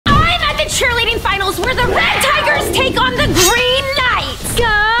cheerleading finals where the Red Tigers take on the Green Knights.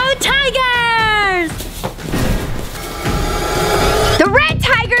 Go Tigers! The Red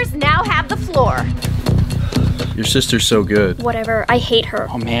Tigers now have the floor. Your sister's so good. Whatever, I hate her.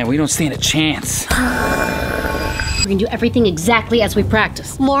 Oh man, we don't stand a chance. We're gonna do everything exactly as we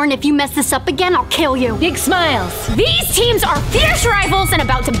practiced. Lauren, if you mess this up again, I'll kill you. Big smiles. These teams are fierce rivals and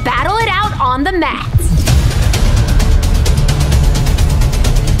about to battle it out on the mats.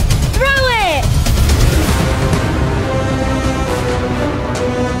 Throw it!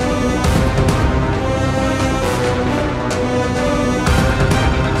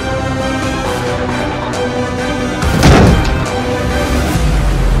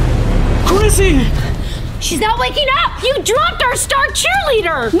 Chrissy! She's not waking up! You dropped our star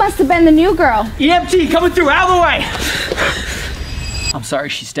cheerleader! Must have been the new girl. EMT coming through, out of the way! I'm sorry,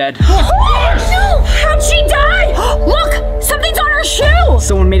 she's dead. Oh, no! How'd she die? Look! Something's on her shoe!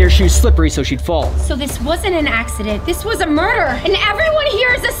 Someone made her shoes slippery so she'd fall. So this wasn't an accident. This was a murder. And everyone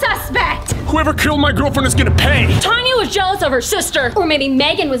here is a suspect. Whoever killed my girlfriend is gonna pay. Tanya was jealous of her sister. Or maybe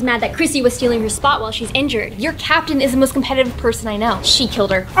Megan was mad that Chrissy was stealing her spot while she's injured. Your captain is the most competitive person I know. She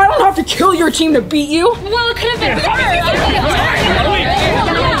killed her. I don't have to kill your team to beat you. Well, it could have been her.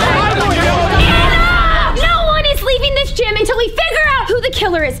 No one is leaving this gym until we figure out who the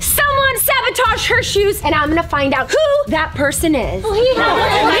killer is. Someone sabotaged her shoes, and I'm gonna find out who that person is.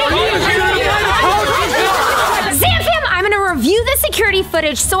 Zamfam, I'm gonna review the security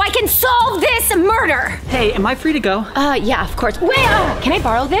footage so I can solve this murder. Hey, am I free to go? Yeah, of course. Wait, can I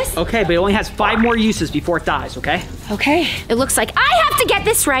borrow this? Okay, but it only has 5 more uses before it dies, okay? Okay. It looks like I have to get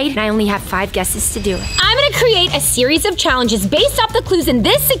this right, and I only have 5 guesses to do it. I'm gonna create a series of challenges based off the clues in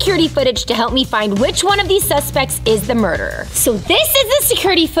this security footage to help me find which one of these suspects is the murderer. So this is the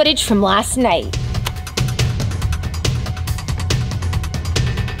security footage from last night.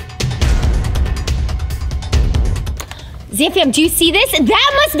 Zamfam, do you see this?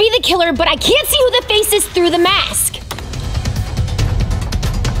 That must be the killer, but I can't see who the face is through the mask.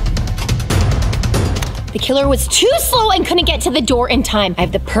 The killer was too slow and couldn't get to the door in time. I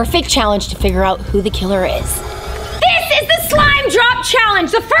have the perfect challenge to figure out who the killer is. This is the slime drop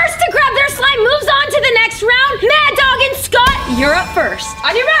challenge. The first to grab their slime moves on to the next round. Mad Dog and Scott, you're up first.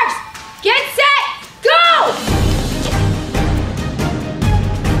 On your marks, get set, go!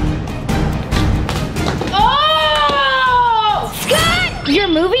 Oh! Scott, you're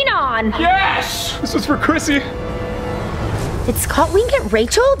moving on. Yes! This is for Chrissy. Did Scott wink at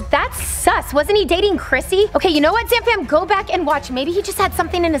Rachel? That's sus. Wasn't he dating Chrissy? Okay, you know what, Zamfam? Go back and watch. Maybe he just had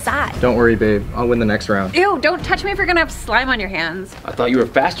something in his eye. Don't worry, babe. I'll win the next round. Ew, don't touch me if you're gonna have slime on your hands. I thought you were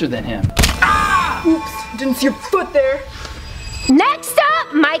faster than him. Oops, didn't see your foot there. Next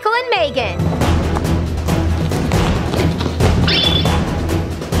up, Michael and Megan.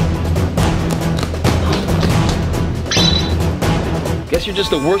 Guess you're just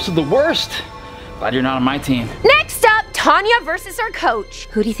the worst of the worst. Glad you're not on my team. Next up, Tanya versus our coach.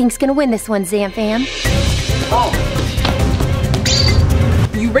 Who do you think's gonna win this one, Zamfam?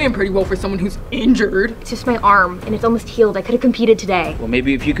 You ran pretty well for someone who's injured. It's just my arm, and it's almost healed. I could have competed today. Well,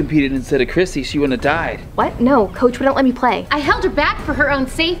 maybe if you competed instead of Chrissy, she wouldn't have died. What? No, coach wouldn't let me play. I held her back for her own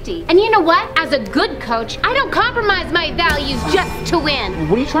safety. And you know what? As a good coach, I don't compromise my values just to win.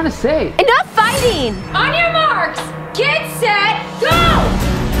 What are you trying to say? Enough fighting! On your marks, get set, go!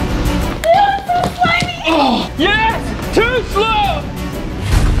 So slimy! Oh, yes! Too slow!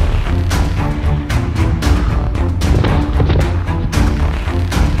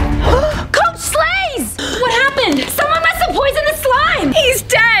 Coach Slays! What happened? Someone must have poisoned the slime! He's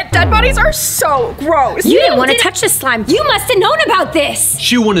dead. Dead bodies are so gross. You didn't want to touch the slime. You must have known about this.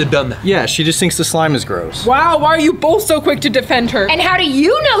 She wouldn't have done that. Yeah, she just thinks the slime is gross. Wow, why are you both so quick to defend her? And how do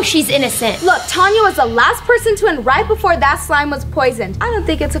you know she's innocent? Look, Tanya was the last person to win right before that slime was poisoned. I don't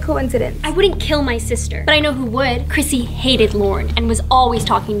think it's a coincidence. I wouldn't kill my sister, but I know who would. Chrissy hated Lauren and was always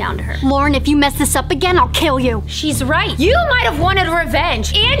talking down to her. Lauren, if you mess this up again, I'll kill you. She's right. You might have wanted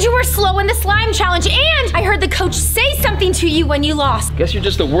revenge, and you were slow in the slime challenge, and I heard the coach say something to you when you lost. Guess you're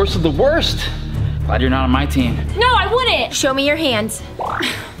just the worst of the worst. Glad you're not on my team. No, I wouldn't. Show me your hands.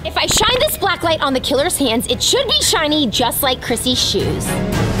 If I shine this black light on the killer's hands, it should be shiny just like Chrissy's shoes.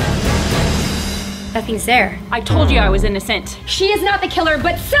 Nothing's there. I told you I was innocent. She is not the killer,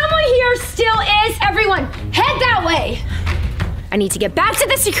 but someone here still is. Everyone, head that way. I need to get back to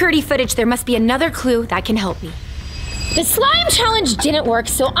the security footage. There must be another clue that can help me. The slime challenge didn't work,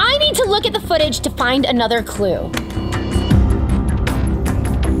 so I need to look at the footage to find another clue.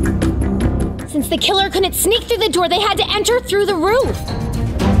 Since the killer couldn't sneak through the door, they had to enter through the roof.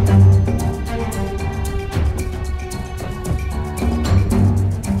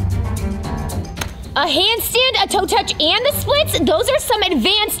 A handstand, a toe touch, and the splits, those are some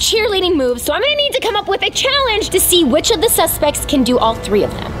advanced cheerleading moves, so I'm gonna need to come up with a challenge to see which of the suspects can do all 3 of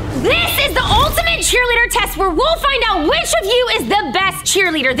them. This is the ultimate cheerleader test where we'll find out which of you is the best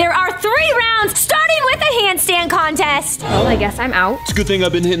cheerleader. There are 3 rounds, starting with a handstand contest. Well, I guess I'm out. It's a good thing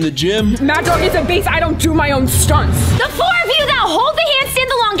I've been hitting the gym. Mad Dog is a base. I don't do my own stunts. The 4 of you that hold the handstand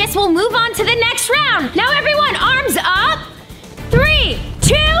the longest will move on to the next round. Now everyone, arms up. 3,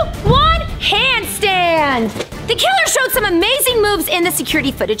 2, 1, handstand. The killer showed some amazing moves in the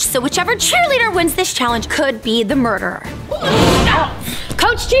security footage, so whichever cheerleader wins this challenge could be the murderer.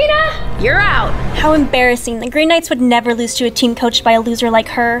 Coach Gina, you're out. How embarrassing. The Green Knights would never lose to a team coached by a loser like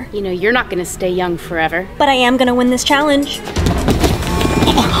her. You know, you're not gonna stay young forever. But I am gonna win this challenge.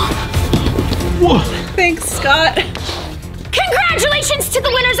 Thanks, Scott. Congratulations to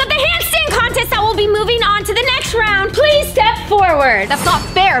the winners of the handstand contest that will be moving on to the next round. Please step forward. That's not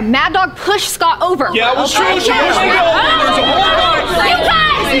fair. Mad Dog pushed Scott over. Yeah, well, sure. You guys,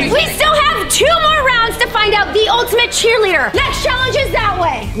 we still have 2 more rounds to find out the ultimate cheerleader. Next challenge is that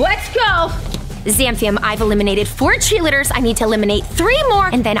way. Let's go. Zamfam, I've eliminated 4 cheerleaders. I need to eliminate 3 more,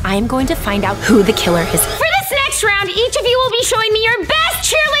 and then I'm going to find out who the killer is. For this next round, each of you will be showing me your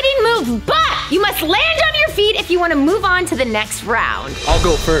best cheerleading move, but you must land on your feet if you want to move on to the next round. I'll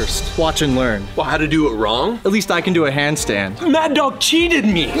go first. Watch and learn. Well, how to do it wrong? At least I can do a handstand. Mad Dog cheated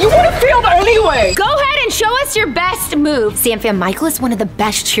me. You would have failed anyway. Go ahead and show us your best move. Zamfam, Michael is one of the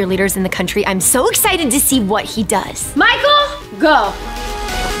best cheerleaders in the country. I'm so excited to see what he does. Michael, go.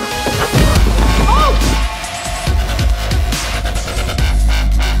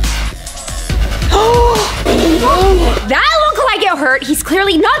 That looked like it hurt. He's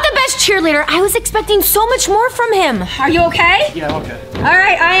clearly not the best cheerleader. I was expecting so much more from him. Are you okay? Yeah, okay. All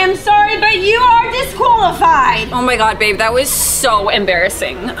right, I am sorry, but you are disqualified. Oh my god, babe, that was so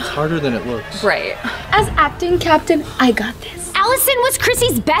embarrassing. It's harder than it looks. Right. As acting captain, I got this. Allison was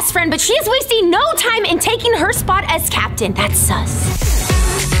Chrissy's best friend, but she is wasting no time in taking her spot as captain. That's sus.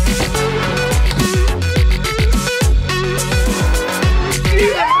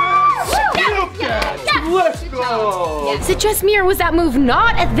 Let's go. Is it just me or was that move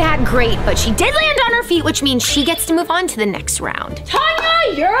not that great? But she did land on her feet, which means she gets to move on to the next round.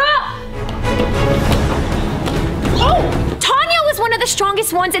 Tanya, you're up! Oh! Tanya was one of the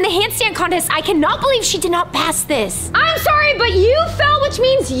strongest ones in the handstand contest. I cannot believe she did not pass this. I'm sorry, but you fell, which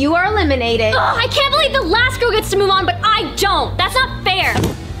means you are eliminated. Ugh, I can't believe the last girl gets to move on, but I don't. That's not fair.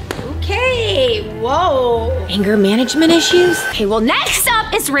 Okay, whoa. Anger management issues? Okay, well, next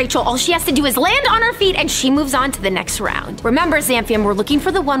up is Rachel. All she has to do is land on her feet and she moves on to the next round. Remember, Zamfam, we're looking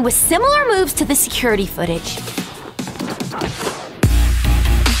for the one with similar moves to the security footage.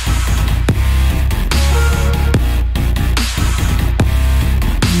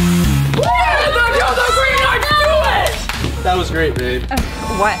 That was great, babe.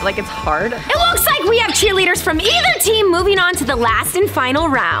 What? Like it's hard? It looks like we have cheerleaders from either team moving on to the last and final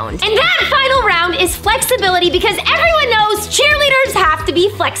round. And that final round is flexibility because everyone knows cheerleaders have to be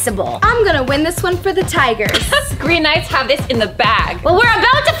flexible. I'm gonna win this one for the Tigers. Green Knights have this in the bag. Well, we're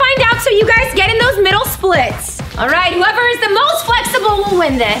about to find out, so you guys get in those middle splits. All right, whoever is the most flexible will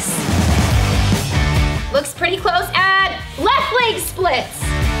win this. Looks pretty close at left leg splits.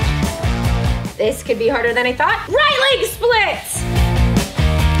 This could be harder than I thought. Right leg splits.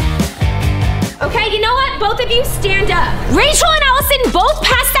 Okay, you know what? Both of you stand up. Rachel and Allison both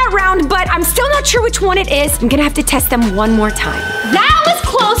passed that round, but I'm still not sure which one it is. I'm gonna have to test them one more time. That was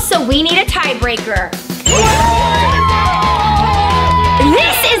close, so we need a tiebreaker.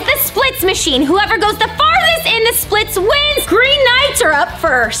 This is the splits machine. Whoever goes the farthest in the splits wins. Green Knights are up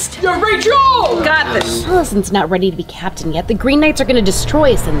first. Yeah, Rachel! Got this. Allison's not ready to be captain yet. The Green Knights are gonna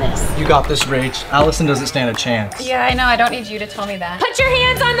destroy us in this. You got this, Rach. Allison doesn't stand a chance. Yeah, I know. I don't need you to tell me that. Put your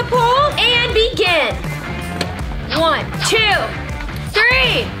hands on the pole and begin. 1, 2,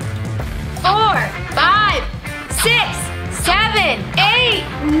 3, 4, 5, 6, 7, 8,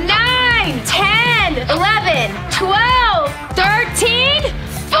 9, 10, 11, 12, 13,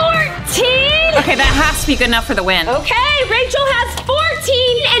 14. Okay, that has to be good enough for the win. Okay, Rachel has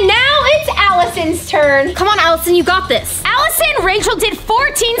 14, and now it's Allison's turn. Come on, Allison, you got this. Allison, Rachel did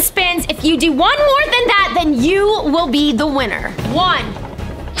 14 spins. If you do one more than that, then you will be the winner. 1,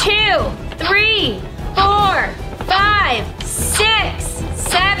 2, 3, 4, 5, 6,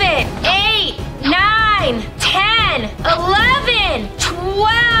 7, 8, 9, 10, 11,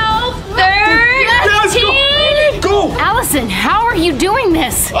 12, 13. Go! Allison, how are you doing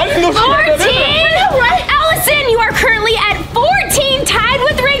this? I didn't know she had 14! that in her. Allison, you are currently at 14, tied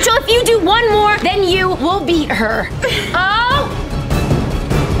with Rachel. If you do one more, then you will beat her. Oh!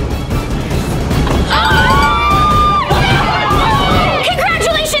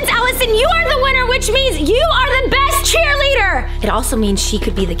 also means she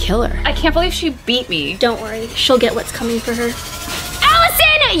could be the killer. I can't believe she beat me. Don't worry, she'll get what's coming for her.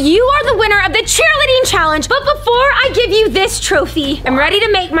 Allison, you are the winner of the cheerleading challenge, but before I give you this trophy, I'm ready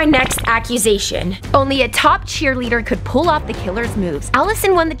to make my next accusation. Only a top cheerleader could pull off the killer's moves.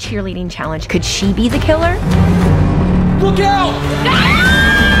 Allison won the cheerleading challenge. Could she be the killer? Look out!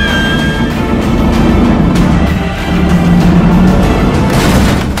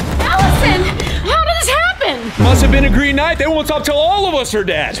 Allison, how did this happen? Must have been a green night. They won't stop till all of us are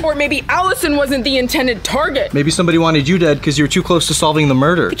dead. Or maybe Allison wasn't the intended target. Maybe somebody wanted you dead because you were too close to solving the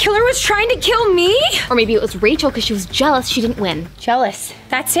murder. The killer was trying to kill me? Or maybe it was Rachel because she was jealous she didn't win. Jealous.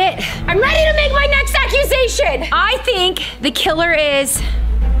 That's it. I'm ready to make my next accusation. I think the killer is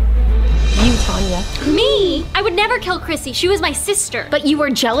you, Tanya. Me? I would never kill Chrissy. She was my sister. But you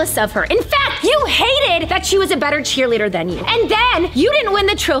were jealous of her. In fact, you hated that she was a better cheerleader than you. And then you didn't win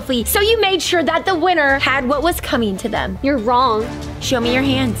the trophy, so you made sure that the winner had what was coming to them. You're wrong. Show me your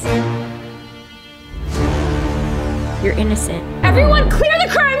hands. You're innocent. Everyone clear the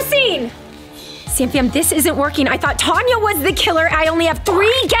crime scene! Samfam, this isn't working. I thought Tanya was the killer. I only have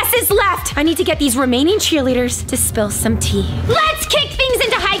 3 guesses left. I need to get these remaining cheerleaders to spill some tea. Let's kick things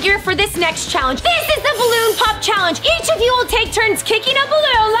into high gear for this next challenge. This is the balloon pop challenge. Each of you will take turns kicking a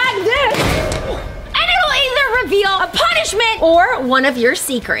balloon like this. And it'll either reveal a punishment or one of your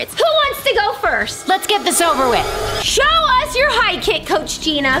secrets. Who wants to go first? Let's get this over with. Show us your high kick, Coach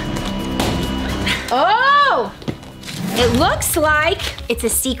Gina. Oh! It looks like it's a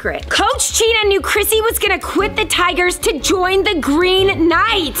secret. Coach Gina knew Chrissy was gonna quit the Tigers to join the Green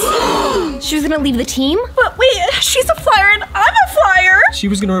Knights. She was gonna leave the team? But wait, she's a flyer and I'm a flyer. She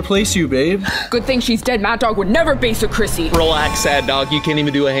was gonna replace you, babe. Good thing she's dead. Mad Dog would never base a Chrissy. Relax, sad dog. You can't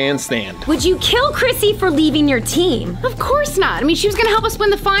even do a handstand. Would you kill Chrissy for leaving your team? Of course not. I mean, she was gonna help us win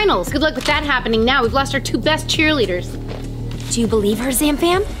the finals. Good luck with that happening now. We've lost our 2 best cheerleaders. Do you believe her,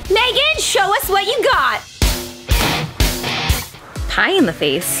 Zamfam? Megan, show us what you got. Pie in the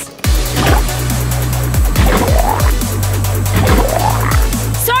face.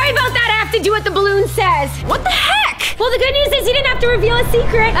 Sorry about that. I have to do what the balloon says. What the heck? Well, the good news is you didn't have to reveal a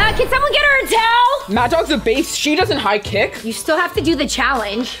secret. Can someone get her a towel? Mad Dog's a base. She doesn't high kick. You still have to do the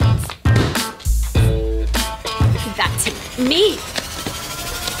challenge. Give that to me.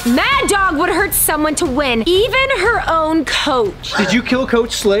 Mad Dog would hurt someone to win, even her own coach. Did you kill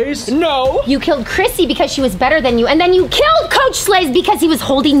Coach Slays? No. You killed Chrissy because she was better than you, and then you killed Coach Slays because he was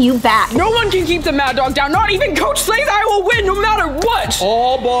holding you back. No one can keep the Mad Dog down. Not even Coach Slays. I will win no matter what.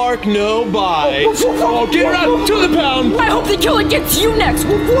 All bark, no bite. Oh, get her out to the pound. I hope the killer gets you next.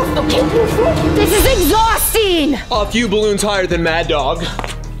 Okay. This is exhausting. A few balloons higher than Mad Dog.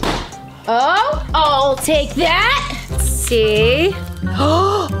 Oh, I'll take that. Let's see.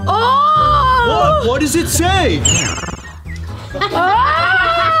 Oh! What does it say? No,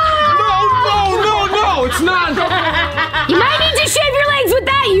 it's not. You might need to shave your legs with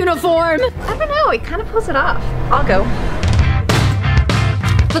that uniform. I don't know, it kind of pulls it off. I'll go.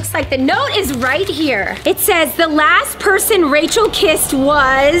 Looks like the note is right here. It says the last person Rachel kissed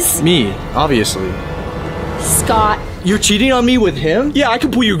was... Me, obviously. Scott. You're cheating on me with him? Yeah, I can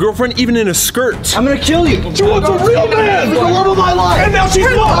pull your girlfriend even in a skirt. I'm gonna kill you. She wants a real man. For the love of my life. And now she's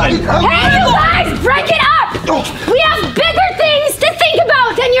mine. Hey, you guys, break it up! We have bigger things to think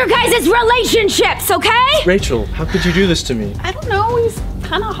about than your guys' relationships, okay? Rachel, how could you do this to me? I don't know, he's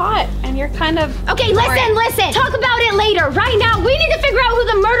kind of hot and you're kind of... Okay, listen. Talk about it later. Right now, we need to figure out who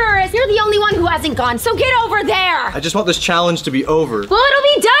the murderer is. You're the only one who hasn't gone, so get over there. I just want this challenge to be over. Well, it'll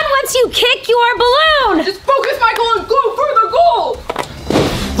be done once you kick your balloon. Just focus, Michael, and go for the goal.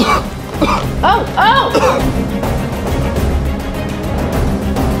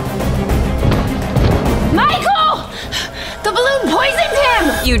 Michael! The balloon poisoned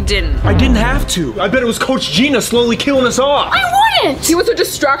him! You didn't. I didn't have to. I bet it was Coach Gina slowly killing us off. I wouldn't! He was a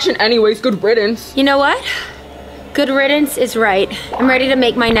distraction anyways. Good riddance. You know what? Good riddance is right. I'm ready to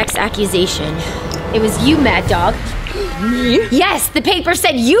make my next accusation. It was you, Mad Dog. Me? Yes, the paper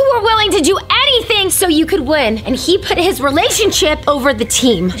said you were willing to do anything so you could win, and he put his relationship over the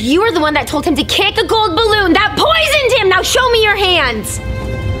team. You were the one that told him to kick a gold balloon that poisoned him. Now show me your hands.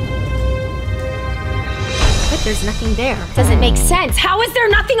 But there's nothing there. Doesn't make sense. How is there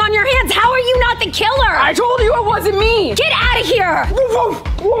nothing on your hands? How are you not the killer? I told you it wasn't me. Get out of here.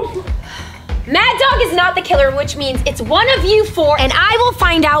 Mad Dog is not the killer, which means it's one of you four, and I will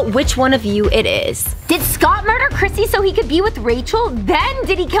find out which one of you it is. Did Scott murder Chrissy so he could be with Rachel? Then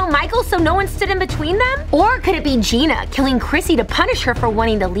did he kill Michael so no one stood in between them? Or could it be Gina killing Chrissy to punish her for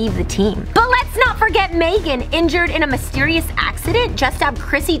wanting to leave the team? But let's not forget Megan, injured in a mysterious accident just to have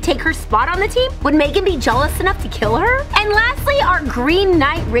Chrissy take her spot on the team. Would Megan be jealous enough to kill her? And lastly, our Green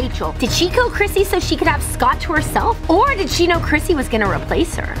Knight Rachel. Did she kill Chrissy so she could have Scott to herself? Or did she know Chrissy was gonna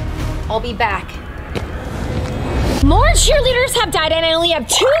replace her? I'll be back. More cheerleaders have died and I only have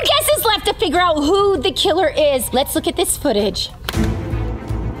 2 guesses left to figure out who the killer is. Let's look at this footage.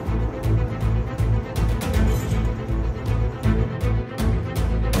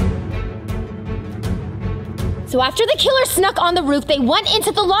 So after the killer snuck on the roof, they went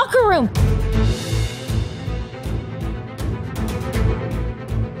into the locker room.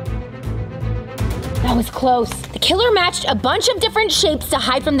 That was close. The killer matched a bunch of different shapes to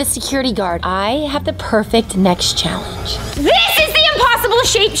hide from the security guard. I have the perfect next challenge. This is the Impossible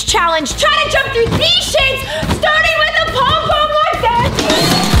Shapes Challenge. Try to jump through these shapes, starting with a pom-pom like that.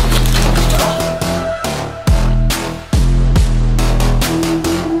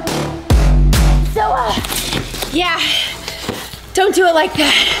 So, yeah, don't do it like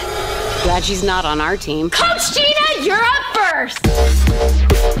that. Glad she's not on our team. Coach Gina, you're up first.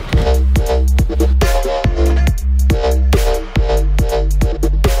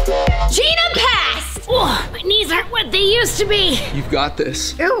 Gina passed! Oh, my knees aren't what they used to be. You've got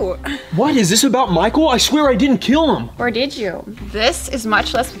this. Ew. What? Is this about Michael? I swear I didn't kill him. Or did you? This is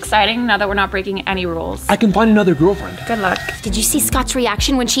much less exciting now that we're not breaking any rules. I can find another girlfriend. Good luck. Did you see Scott's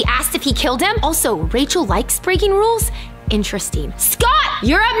reaction when she asked if he killed him? Also, Rachel likes breaking rules? Interesting. Scott,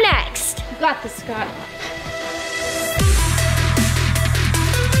 you're up next. You got this, Scott.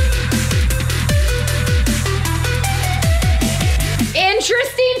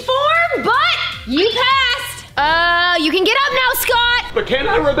 Interesting form, but you passed. You can get up now, Scott. But can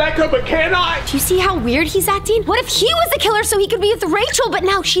I, Rebecca? But can I? Do you see how weird he's acting? What if he was the killer so he could be with Rachel, but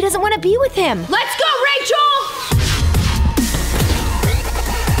now she doesn't want to be with him? Let's go, Rachel!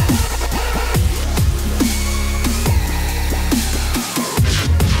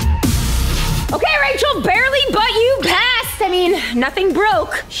 Okay, Rachel, barely, but you passed. I mean, nothing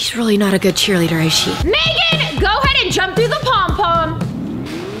broke. She's really not a good cheerleader, is she? Megan, go ahead and jump through the pom-pom.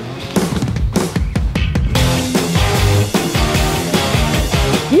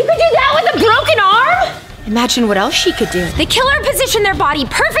 You could do that with a broken arm? Imagine what else she could do. The killer positioned their body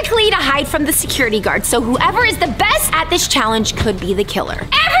perfectly to hide from the security guard, so whoever is the best at this challenge could be the killer.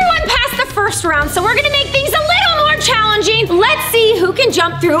 Everyone passed the first round, so we're gonna make things a little more challenging. Let's see who can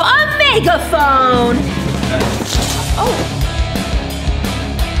jump through a megaphone. Oh.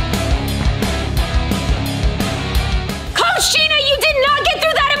 Coach Gina, you did not get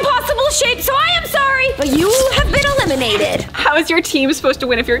through that impossible shape, so I am sorry, but you have been eliminated. How is your team supposed to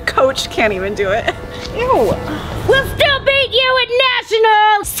win if your coach can't even do it? Ew. We'll still beat you at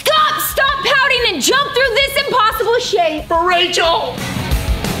Nationals! Stop pouting and jump through this impossible shape! For Rachel!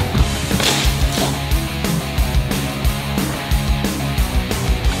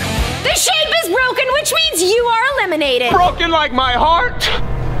 The shape is broken, which means you are eliminated! Broken like my heart?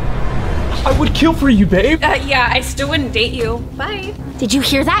 I would kill for you, babe. Yeah, I still wouldn't date you. Bye. Did you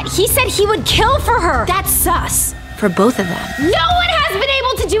hear that? He said he would kill for her! That's sus. For both of them. No one has been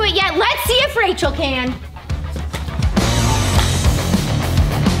able to do it yet. Let's see if Rachel can.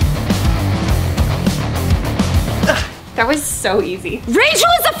 That was so easy. Rachel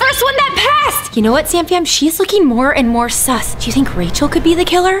is the first one that passed! You know what, Samfam? She's looking more and more sus. Do you think Rachel could be the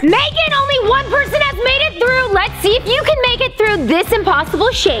killer? Megan, only one person has made it through. Let's see if you can make it through this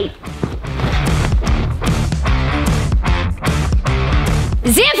impossible shape.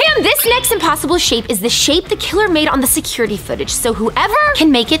 Zamfam, this next impossible shape is the shape the killer made on the security footage, so whoever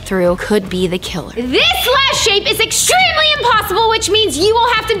can make it through could be the killer. This last shape is extremely impossible, which means you will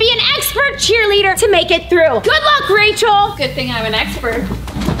have to be an expert cheerleader to make it through. Good luck, Rachel! Good thing I'm an expert.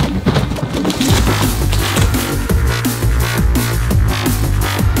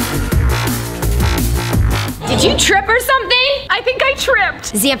 Did you trip or something? I think I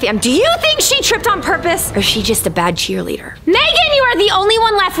tripped. Zamfam, do you think she tripped on purpose, or is she just a bad cheerleader? Megan, you are the only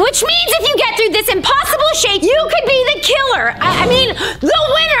one left, which means if you get through this impossible shape, you could be the killer. I mean, the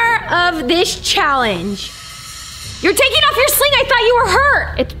winner of this challenge. You're taking off your sling. I thought you were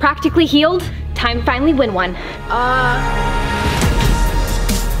hurt. It's practically healed. Time to finally win one.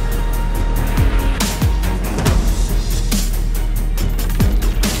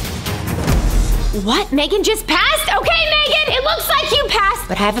 What? Megan just passed? passed! Okay, Megan, it looks like you passed.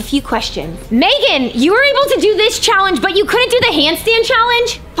 But I have a few questions. Megan, you were able to do this challenge, but you couldn't do the handstand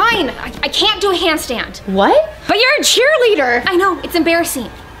challenge? Fine, I can't do a handstand. What? But you're a cheerleader. I know, it's embarrassing.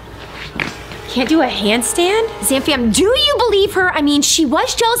 Can't do a handstand? Zamfam, do you believe her? I mean, she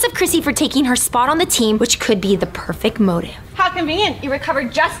was jealous of Chrissy for taking her spot on the team, which could be the perfect motive. How convenient. You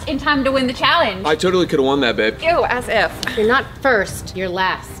recovered just in time to win the challenge. I totally could have won that, babe. Ew, as if. You're not first, you're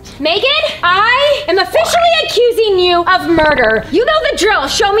last. Megan, I am officially accusing you of murder. You know the drill.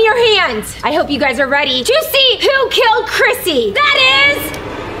 Show me your hands. I hope you guys are ready to see who killed Chrissy. That is...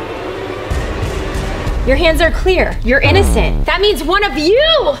 Your hands are clear. You're innocent. That means one of you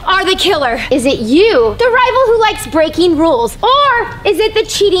are the killer. Is it you, the rival who likes breaking rules? Or is it the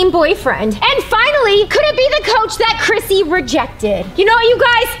cheating boyfriend? And finally, could it be the coach that Chrissy rejected? You know what, you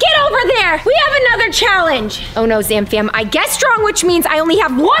guys? Get over there. We have another challenge. Oh no, Zamfam. I guessed wrong, which means I only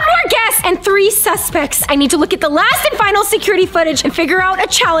have one more guess and 3 suspects. I need to look at the last and final security footage and figure out a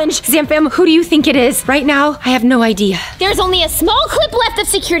challenge. Zamfam, who do you think it is? Right now, I have no idea. There's only a small clip left of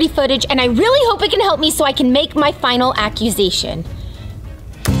security footage, and I really hope it can help me so I can make my final accusation.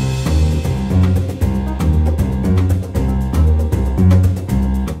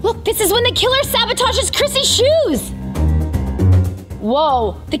 Look, this is when the killer sabotages Chrissy's shoes.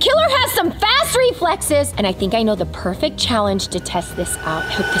 Whoa, the killer has some fast reflexes, and I think I know the perfect challenge to test this out.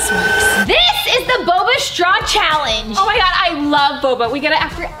 I hope this works. This is the Boba Straw Challenge. Oh my god, I love boba. We get it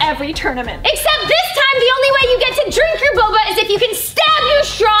after every tournament. Except this time, the only way you get to drink your boba is if you can stab your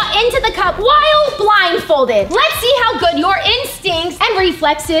straw into the cup while blindfolded. Let's see how good your instincts and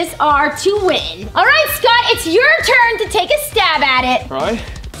reflexes are to win. All right, Scott, it's your turn to take a stab at it. All right.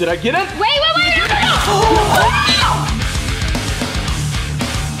 Did I get it? Wait, no.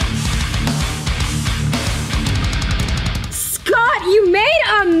 Scott, you made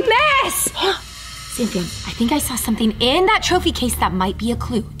a mess! Cynthia, I think I saw something in that trophy case that might be a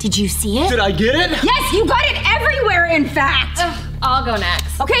clue. Did you see it? Did I get it? Yes, you got it everywhere, in fact! I'll go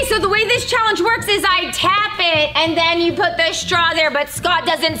next. Okay, so the way this challenge works is I tap it, and then you put the straw there, but Scott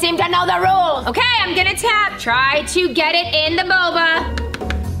doesn't seem to know the rules. Okay, I'm gonna tap. Try to get it in the boba.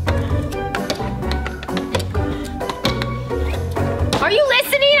 Are you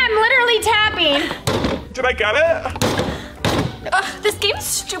listening? I'm literally tapping. Did I get it? Ugh, this game's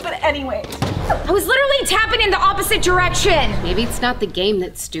stupid anyways. I was literally tapping in the opposite direction. Maybe it's not the game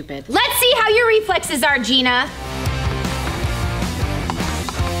that's stupid. Let's see how your reflexes are, Gina.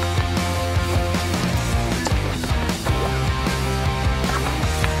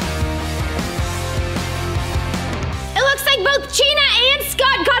 It looks like both Gina and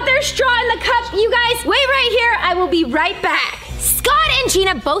Scott got their straw in the cup. You guys, wait right here. I will be right back. Scott and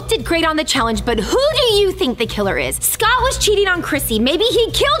Gina both did great on the challenge, but who do you think the killer is? Scott was cheating on Chrissy. Maybe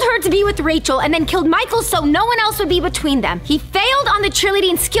he killed her to be with Rachel and then killed Michael so no one else would be between them. He failed on the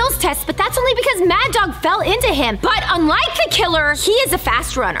cheerleading skills test, but that's only because Mad Dog fell into him. But unlike the killer, he is a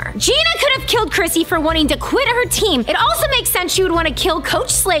fast runner. Gina could have killed Chrissy for wanting to quit her team. It also makes sense she would want to kill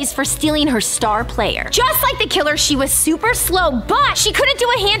Coach Slays for stealing her star player. Just like the killer, she was super slow, but she couldn't do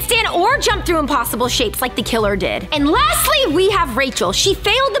a handstand or jump through impossible shapes like the killer did. And lastly, we have Rachel. She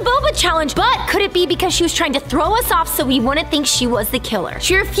failed the boba challenge, but could it be because she was trying to throw us off so we wouldn't think she was the killer?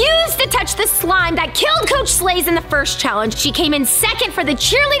 She refused to touch the slime that killed Coach Slays in the first challenge. She came in second for the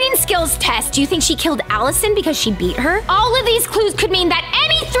cheerleading skills test. Do you think she killed Allison because she beat her? All of these clues could mean that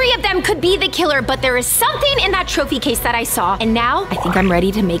any 3 of them could be the killer, but there is something in that trophy case that I saw, and now I think I'm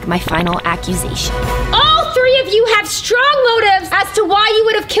ready to make my final accusation. All 3 of you have strong motives as to why you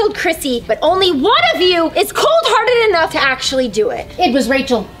would have killed Chrissy, but only one of you is cold-hearted enough to actually do it. It was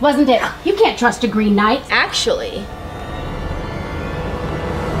Rachel, wasn't it? You can't trust a Green Knight. Actually,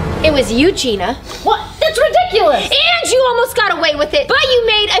 it was you, Gina. What? That's ridiculous! And you almost got away with it, but you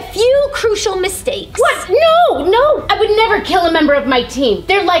made a few crucial mistakes. What? No! I would never kill a member of my team.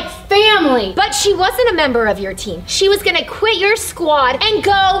 They're like family. But she wasn't a member of your team. She was gonna quit your squad and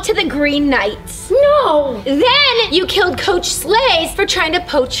go to the Green Knights. No! Then you killed Coach Slays for trying to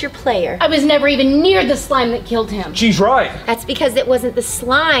poach your player. I was never even near the slime that killed him. She's right. That's because it wasn't the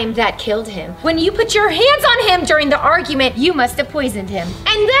slime that killed him. When you put your hands on him during the argument, you must have poisoned him.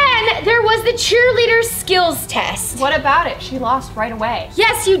 And then there was the cheerleader skills test. What about it? She lost right away.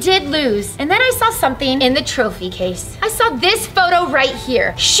 Yes, you did lose. And then I saw something in the trophy case. I saw this photo right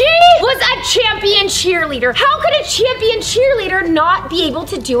here. She was a champion cheerleader. How could a champion cheerleader not be able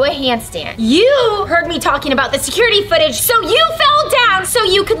to do a handstand? You heard me talking about the security footage, so you fell down so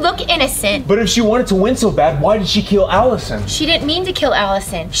you could look innocent. But if she wanted to win so bad, why did she kill Allison? She didn't mean to kill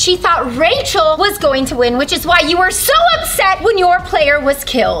Allison. She thought Rachel was going to win, which is why you were so upset when your player was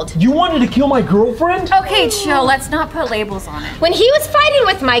killed. You wanted to kill my girlfriend? happened? Okay, chill. Let's not put labels on it. When he was fighting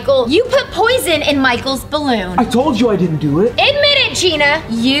with Michael, you put poison in Michael's balloon. I told you I didn't do it. Admit it, Gina.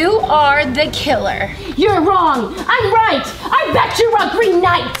 You are the killer. You're wrong. I'm right. I bet you're a Green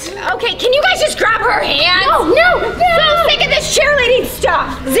Knight. Okay, can you guys just grab her hand? No. So sick of this cheerleading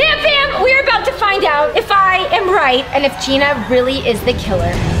stuff. Zamfam, we're about to find out if I am right and if Gina really is the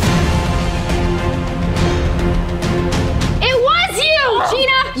killer. It was you,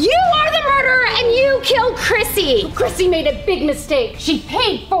 Gina. You are the murderer and you killed Chrissy. Chrissy made a big mistake. She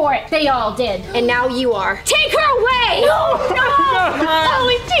paid for it. They all did. And now you are. Take her away. No.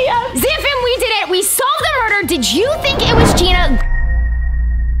 Holy Tia. Zamfam, we did it. We solved the murder. Did you think it was Gina?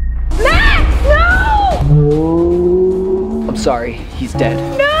 Matt, no! I'm sorry, he's dead.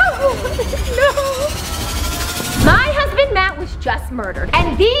 No! My husband Matt was just murdered,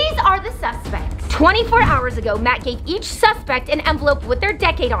 and these are the suspects. 24 hours ago, Matt gave each suspect an envelope with their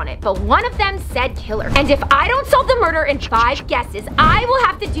decade on it, but one of them said killer. And if I don't solve the murder in 5 guesses, I will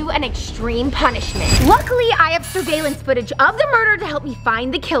have to do an extreme punishment. Luckily, I have surveillance footage of the murder to help me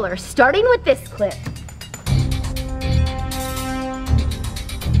find the killer, starting with this clip.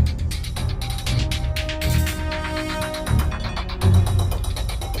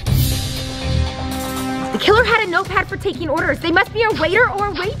 The killer had a notepad for taking orders. They must be a waiter or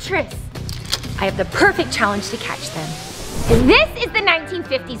a waitress. I have the perfect challenge to catch them. This is the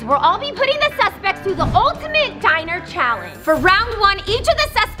 1950s. We'll all be putting the suspects through the ultimate diner challenge. For round 1, each of the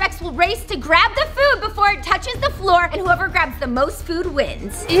suspects will race to grab the food before it touches the floor, and whoever grabs the most food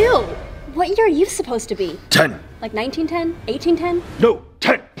wins. Ew. What year are you supposed to be? 10. Like 1910? 1810? No,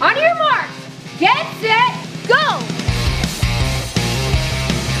 10. On your mark, get set, go!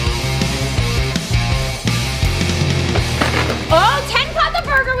 Oh, 10 caught the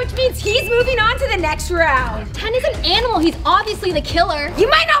burger, which means he's moving on to the next round. 10 is an animal. He's obviously the killer. You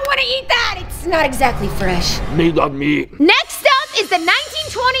might not want to eat that. It's not exactly fresh. Made on me. Next up is the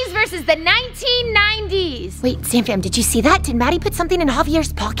 1920s versus the 1990s. Wait, Zamfam, did you see that? Did Maddie put something in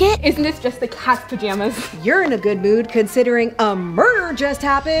Javier's pocket? Isn't this just the cat's pajamas? You're in a good mood considering a murder just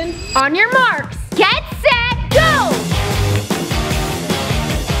happened. On your marks, get set, go!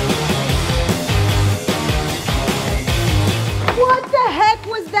 What the heck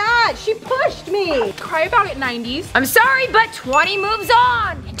was that? She pushed me. Cry about it, 90s. I'm sorry, but 20 moves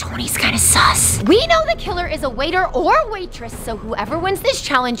on. And 20's kind of sus. We know the killer is a waiter or waitress, so whoever wins this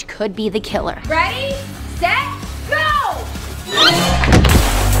challenge could be the killer. Ready, set, go!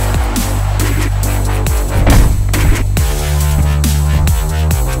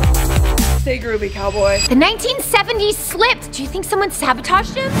 Stay groovy, cowboy. The 1970s slipped. Do you think someone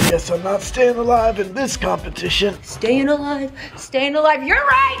sabotaged him? Guess I'm not staying alive in this competition. Staying alive. You're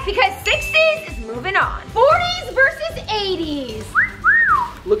right, because 60s is moving on. 40s versus 80s.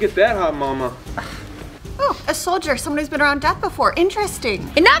 Look at that hot mama. Oh, a soldier. Someone who's been around death before.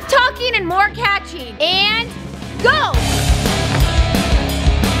 Interesting. Enough talking and more catching. And go!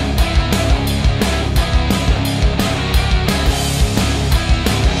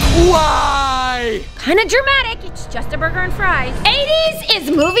 Why? Kinda dramatic, it's just a burger and fries. 80s is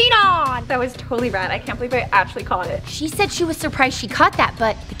moving on. That was totally rad. I can't believe I actually caught it. She said she was surprised she caught that,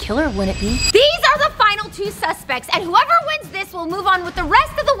 but the killer wouldn't be. These are the final 2 suspects, and whoever wins this will move on with the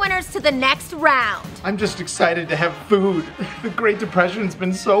rest of the winners to the next round. I'm just excited to have food. The Great Depression's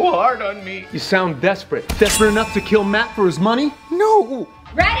been so hard on me. You sound desperate. Desperate enough to kill Matt for his money? No.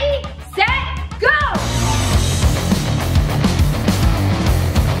 Ready, set, go!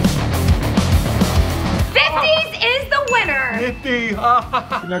 Is the winner. Nifty. You're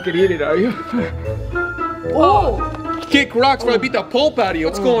not gonna eat it, are you? Oh. Kick rocks while I beat the pulp out of you.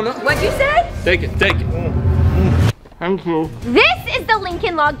 What's going on? What'd you say? Take it, take it. Thank you. This is the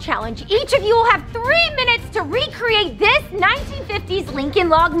Lincoln Log Challenge. Each of you will have 3 minutes to recreate this 1950s Lincoln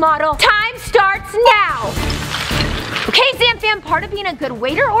Log model. Time starts now. Okay, Zamfam, part of being a good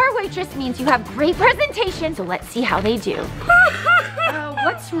waiter or waitress means you have great presentation, so let's see how they do.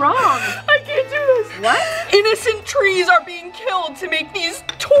 What's wrong? I can't do this. What? Innocent trees are being killed to make these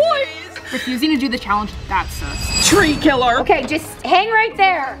toys. Refusing to do the challenge, that's sus. Tree killer! Okay, just hang right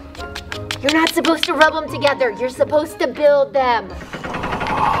there. You're not supposed to rub them together. You're supposed to build them.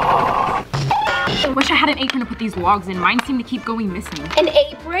 I wish I had an apron to put these logs in. Mine seem to keep going missing. An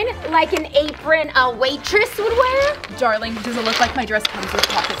apron? Like an apron a waitress would wear? Darling, does it look like my dress comes with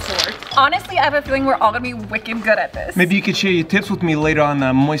pocket sword? Honestly, I have a feeling we're all gonna be wicked good at this. Maybe you could share your tips with me later on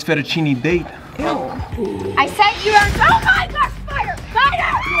the moist fettuccine date. I said you are. Oh my gosh, fire!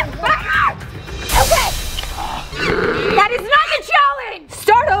 Fire! Fire! Okay. That is not the challenge!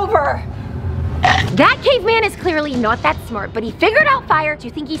 Start over. That gave caveman is clearly not that smart, but he figured out fire. Do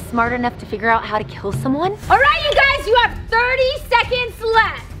you think he's smart enough to figure out how to kill someone? All right, you guys, you have 30 seconds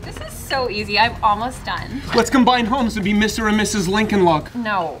left. This is so easy. I'm almost done. Let's combine homes to be Mr. and Mrs. Lincoln Log.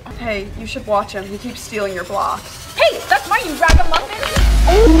 No. Hey, you should watch him. He keeps stealing your blocks. Hey, that's mine, you ragamuffin.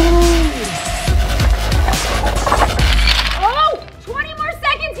 Oh, 20 more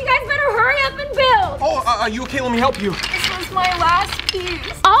seconds. You guys better hurry up and build. Oh, are you okay? Let me help you. This was my last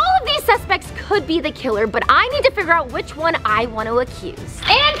piece. All of these suspects could be the killer, but I need to figure out which one I want to accuse.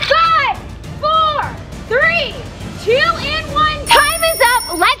 And 5, 4, 3, 2, and 1. Time is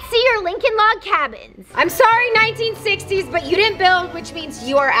up. Let's see your Lincoln Log cabins. I'm sorry, 1960s, but you didn't build, which means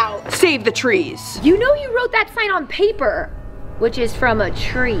you are out. Save the trees. You know you wrote that sign on paper, which is from a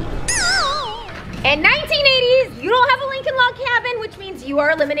tree. And 1980s, you don't have a Lincoln Log cabin, which means you are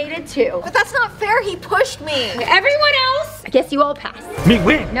eliminated too. But that's not fair. He pushed me. Everyone else, I guess you all pass. Me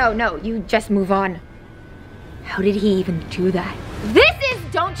win. No, you just move on. How did he even do that? This is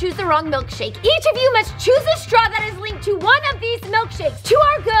Don't Choose the Wrong Milkshake. Each of you must choose a straw that is linked to one of these milkshakes. 2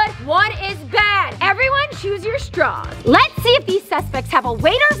 are good, 1 is bad. Everyone choose your straws. Let's see if these suspects have a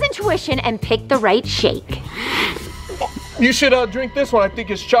waiter's intuition and pick the right shake. You should drink this one. I think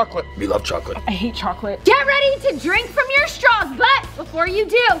it's chocolate. We love chocolate. I hate chocolate. Get ready to drink from your straws, but before you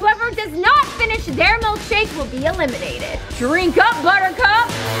do, whoever does not finish their milkshake will be eliminated. Drink up, Buttercup.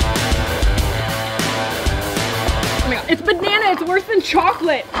 Oh my God, it's banana. It's worse than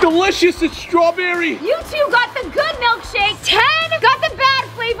chocolate. Delicious. It's strawberry. You 2 got the good milkshake. 10 got the bad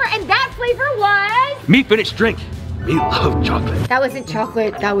flavor, and that flavor was... Me finish drink. Me love chocolate. That wasn't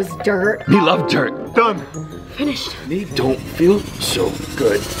chocolate, that was dirt. Me love dirt. Done. Finished. Me don't feel so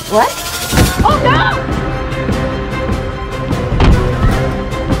good. What? Oh no!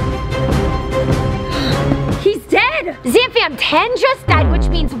 He's dead! Zamfam, 10 just died, which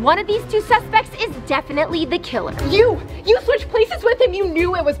means one of these 2 suspects is definitely the killer. You switched places with him. You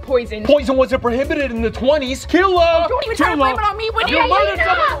knew it was poison. Poison wasn't prohibited in the 20s. Killer! Don't even try to blame it on me. When you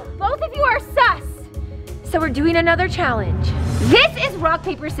Both of you are sus. So we're doing another challenge. This is rock,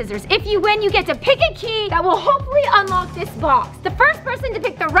 paper, scissors. If you win, you get to pick a key that will hopefully unlock this box. The first person to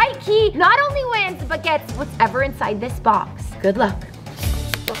pick the right key not only wins, but gets whatever inside this box. Good luck.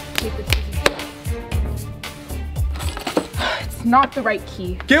 It's not the right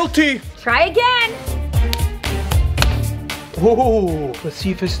key. Guilty. Try again. Oh, let's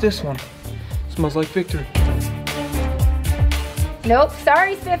see if it's this one. Smells like victory. Nope,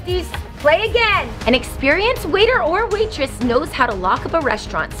 sorry, Swifties. Play again. An experienced waiter or waitress knows how to lock up a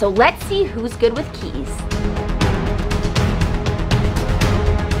restaurant, so let's see who's good with keys.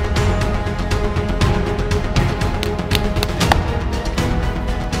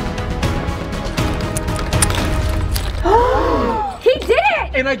 He did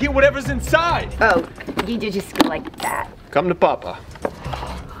it! And I get whatever's inside. Oh, you did just go like that. Come to Papa.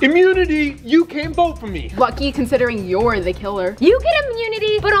 Immunity! You can't vote for me. Lucky considering you're the killer. You get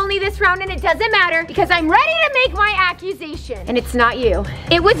immunity, but only this round, and it doesn't matter because I'm ready to make my accusation. And it's not you.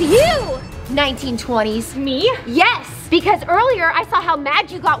 It was you, 1920s. Me? Yes, because earlier I saw how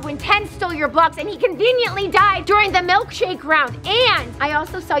mad you got when 10 stole your blocks and he conveniently died during the milkshake round. And I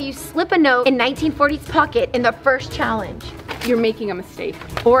also saw you slip a note in 1940's pocket in the first challenge. You're making a mistake.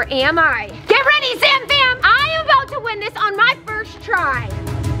 Or am I? Get ready, Zamfam! I am about to win this on my first try.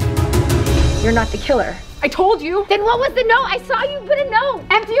 You're not the killer. I told you. Then what was the note? I saw you put a note.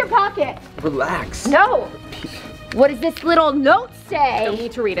 Empty your pocket. Relax. No. What does this little note say? I don't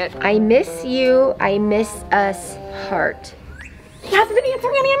need to read it. I miss you. I miss us. Heart. He hasn't been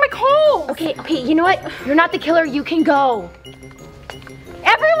answering any of my calls. Okay, you know what? You're not the killer. You can go.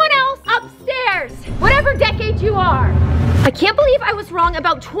 Everyone else upstairs. Whatever decade you are. I can't believe I was wrong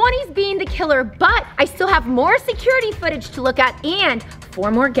about 20s being the killer, but I still have more security footage to look at and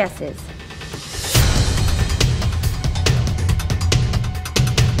 4 more guesses.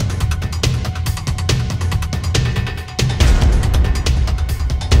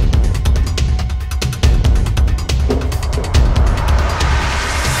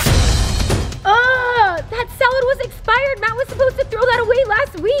 That salad was expired. Matt was supposed to throw that away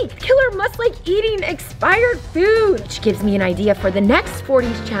last week. Killer must like eating expired food, which gives me an idea for the next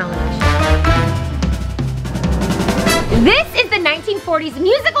 40s challenge. This is the 1940s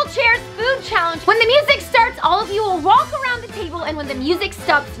musical chairs food challenge. When the music starts, all of you will walk around the table, and when the music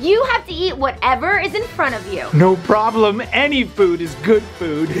stops, you have to eat whatever is in front of you. No problem. Any food is good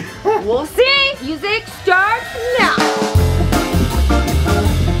food. We'll see. Music starts now.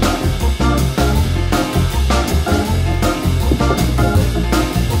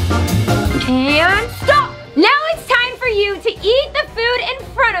 And stop! Now it's time for you to eat the food in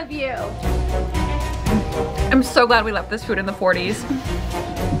front of you. I'm so glad we left this food in the 40s.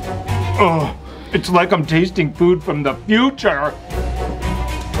 Oh, it's like I'm tasting food from the future.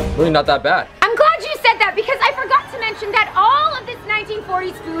 Really not that bad. I'm glad you said that because I forgot to mention that all of this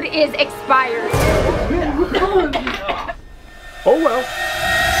 1940s food is expired. Oh well.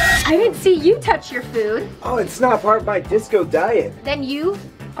 I didn't see you touch your food. Oh, it's not part of my disco diet. Then you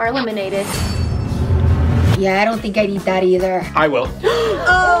are eliminated. Yeah, I don't think I'd eat that either. I will.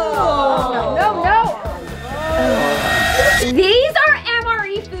 Oh! No. These are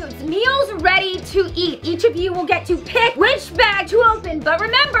MRE foods, meals ready to eat. Each of you will get to pick which bag to open, but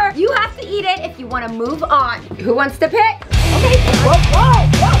remember, you have to eat it if you want to move on. Who wants to pick? Okay. Whoa.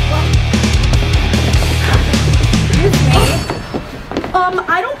 Excuse me.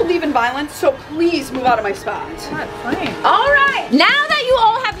 I don't believe in violence, so please move out of my spot. Fine. All right. Now that you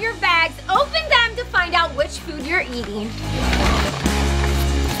all have your bags, open them to find out which food you're eating.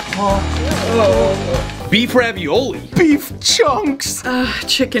 Beef ravioli. Beef chunks.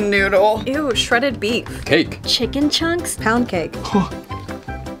 Chicken noodle. Ew, shredded beef. Cake. Chicken chunks? Pound cake.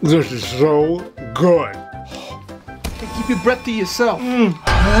 This is so good. Keep your breath to yourself. Okay,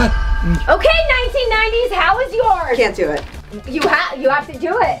 1990s, how is yours? Can't do it. You have to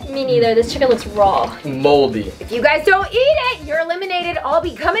do it. Me neither. This chicken looks raw. Moldy. If you guys don't eat it, you're eliminated. I'll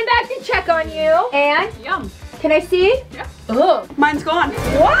be coming back to check on you. And Yum. can I see? Yeah. Ugh. Mine's gone.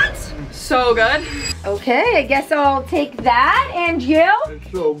 What? So good. Okay, I guess I'll take that. And you?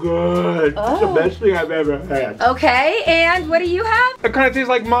 It's so good. Oh. It's the best thing I've ever had. Okay, and what do you have? It kind of tastes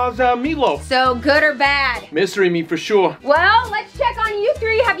like Ma's meatloaf. So good or bad? Mystery meat for sure. Well, let's check on you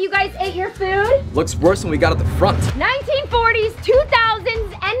three. Have you guys ate your food? Looks worse than we got at the front. 1940s,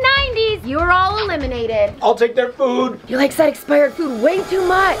 2000s, and 90s, you were all eliminated. I'll take their food. You like that expired food way too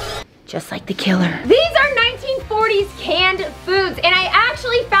much. Just like the killer. These are 1940s canned foods, and I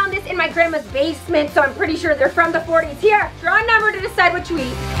actually found this in my grandma's basement, so I'm pretty sure they're from the 40s. Here, draw a number to decide what you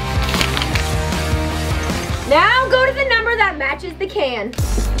eat. Now go to the number that matches the can.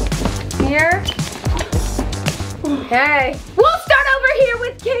 Here. Okay. We'll start over here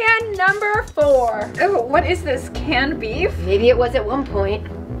with can number 4. Oh, what is this? Canned beef? Maybe it was at one point.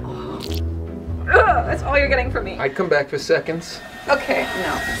 Ugh, that's all you're getting from me. I'd come back for seconds. Okay,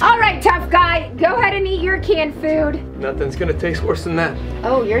 no. All right, tough guy. Go ahead and eat your canned food. Nothing's gonna taste worse than that.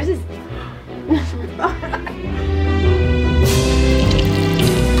 Oh, yours is...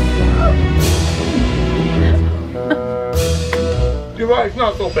 You're right, it's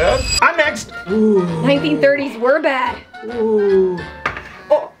not so bad. I'm next. 1930s were bad. Ooh.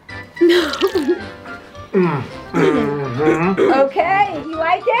 Oh. No. Okay, you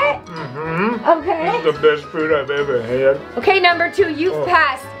like it? Okay. It's the best food I've ever had. Okay, number 2, you've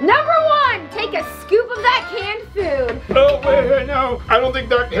passed. Number 1, take a scoop of that canned food. Oh, wait, no. I don't think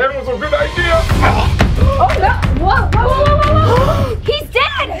that can was a good idea. Oh, no. Whoa. He's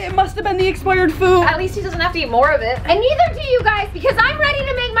dead. It must have been the expired food. At least he doesn't have to eat more of it. And neither do you guys, because I'm ready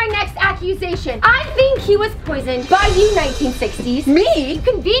to make my next accusation. I think he was poisoned by you 1960s. Me? You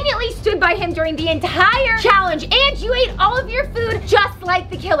conveniently stood by him during the entire challenge, and you ate all of your food just like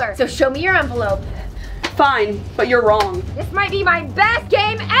the killer. So show me your envelope. Fine, but you're wrong. This might be my best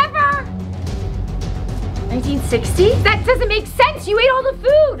game ever. 1960s? That doesn't make sense. You ate all the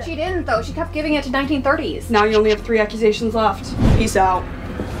food. She didn't though. She kept giving it to 1930s. Now you only have 3 accusations left. Peace out.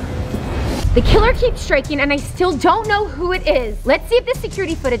 The killer keeps striking, and I still don't know who it is. Let's see if the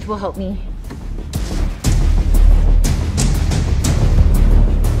security footage will help me.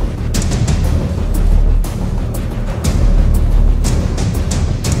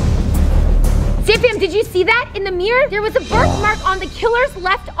 Zippim, did you see that? In the mirror, there was a birthmark on the killer's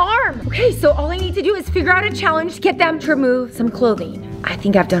left arm. Okay, so all I need to do is figure out a challenge to get them to remove some clothing. I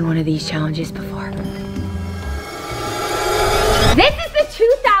think I've done one of these challenges before. This is the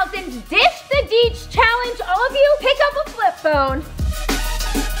 2000s Dish the Deech challenge. All of you, pick up a flip phone.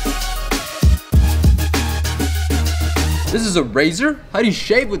 This is a razor? How do you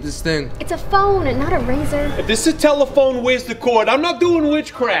shave with this thing? It's a phone, not a razor. If this is a telephone, where's the cord? I'm not doing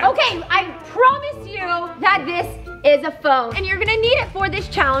witchcraft. Okay, I promise you that this is a phone. And you're gonna need it for this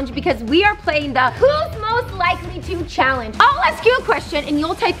challenge because we are playing the Who's Most Likely To challenge. I'll ask you a question and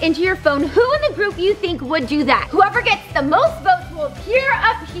you'll type into your phone who in the group you think would do that. Whoever gets the most votes will appear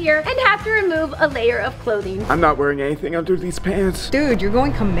up here and have to remove a layer of clothing. I'm not wearing anything under these pants. Dude, you're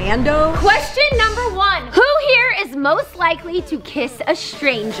going commando? Question number 1. Who here is most likely to kiss a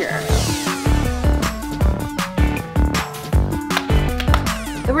stranger?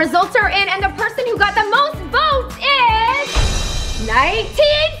 The results are in, and the person who got the most votes is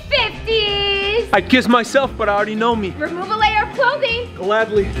 1950s. I'd kiss myself, but I already know me. Remove a layer of clothing.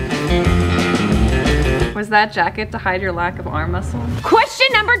 Gladly. Was that jacket to hide your lack of arm muscle? Question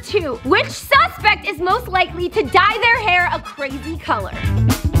number 2. Which suspect is most likely to dye their hair a crazy color?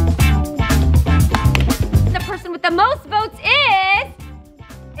 The person with the most votes is...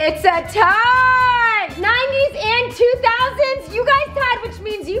 It's a tie! 90s and 2000s, you guys tied, which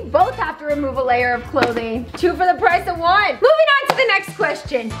means you both have to remove a layer of clothing. 2 for the price of 1. Moving on to the next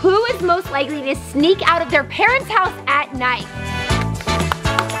question. Who is most likely to sneak out of their parents' house at night?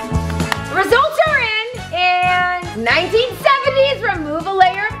 Results are in, and 1970s, remove a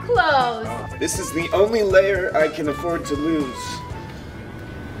layer of clothes. This is the only layer I can afford to lose.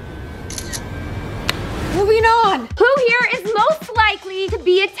 Moving on. Who here is most likely to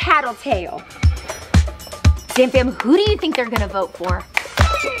be a tattletale? Fam, who do you think they're gonna vote for?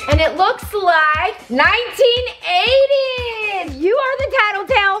 And it looks like 1980s. You are the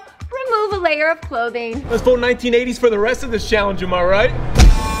tattletale. Remove a layer of clothing. Let's vote 1980s for the rest of this challenge, am I right?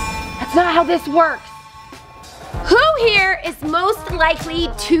 That's not how this works. Who here is most likely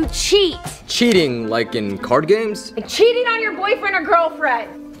to cheat? Cheating, like in card games? Like cheating on your boyfriend or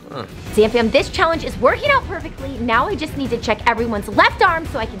girlfriend. Fam, this challenge is working out perfectly. Now I just need to check everyone's left arm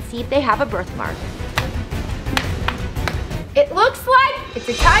so I can see if they have a birthmark. It looks like it's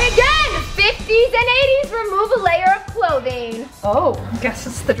a tie again. 50s and 80s, remove a layer of clothing. Oh, I guess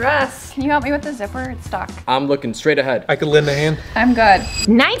it's the dress. Can you help me with the zipper? It's stuck. I'm looking straight ahead. I could lend a hand. I'm good.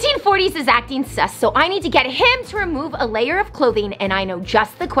 1940s is acting sus, so I need to get him to remove a layer of clothing, and I know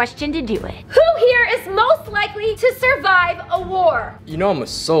just the question to do it. Who here is most likely to survive a war? You know I'm a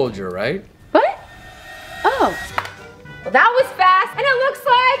soldier, right? What? Oh. Well, that was fast, and it looks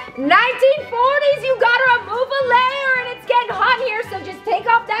like 1940s, you gotta remove a layer, and it's getting hot here, so just take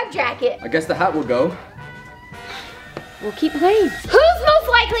off that jacket. I guess the hat will go. We'll keep playing. Who's most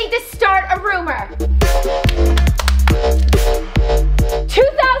likely to start a rumor?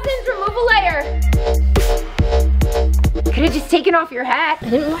 2000s, remove a layer. Could have just taken off your hat. I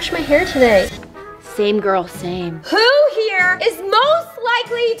didn't wash my hair today. Same girl, same. Who here is most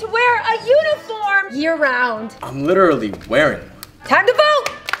likely to wear a uniform year-round? I'm literally wearing one. Time to vote!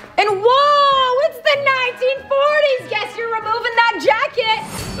 And whoa, it's the 1940s! Guess you're removing that jacket!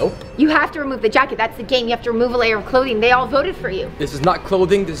 Nope. You have to remove the jacket, that's the game. You have to remove a layer of clothing. They all voted for you. This is not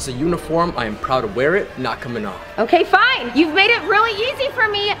clothing, this is a uniform. I am proud to wear it, not coming off. Okay, fine. You've made it really easy for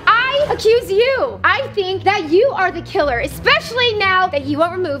me. I accuse you. I think that you are the killer, especially now that you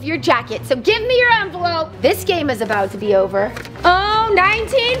won't remove your jacket. So give me your envelope. This game is about to be over. Oh,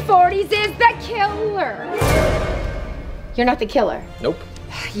 1940s is the killer. You're not the killer. Nope.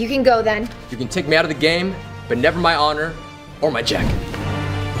 You can go then. You can take me out of the game, but never my honor or my jacket.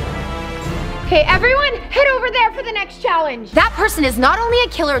 Okay, everyone, head over there for the next challenge. That person is not only a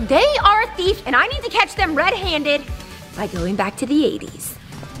killer, they are a thief, and I need to catch them red-handed by going back to the 80s.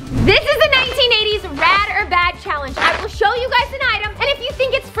 This is the 1980s Rad or Bad Challenge. I will show you guys an item, and if you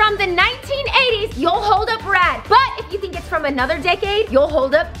think it's from the 1980s, you'll hold up rad. But if you think it's from another decade, you'll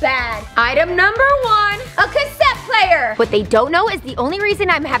hold up bad. Item number 1, a cassette player. What they don't know is the only reason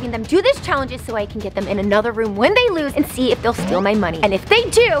I'm having them do this challenge is so I can get them in another room when they lose and see if they'll steal my money. And if they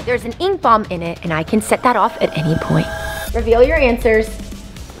do, there's an ink bomb in it, and I can set that off at any point. Reveal your answers.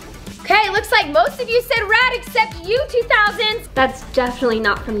 Okay, looks like most of you said rad except you 2000s. That's definitely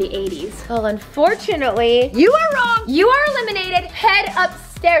not from the 80s. Well, unfortunately, you are wrong. You are eliminated. Head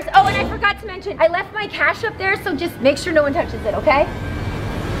upstairs. Oh, and I forgot to mention, I left my cash up there, so just make sure no one touches it, okay?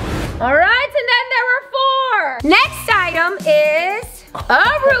 All right, and then there were 4. Next item is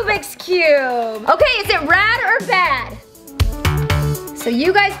a Rubik's Cube. Okay, is it rad or bad? So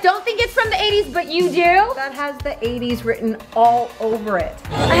you guys don't think it's from the 80s, but you do? That has the 80s written all over it.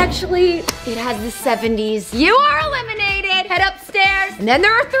 Actually, it has the 70s. You are eliminated. Head upstairs. And then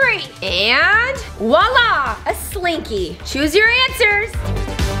there are 3. And voila, a Slinky. Choose your answers.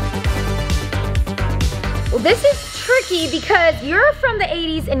 Well, this is tricky because you're from the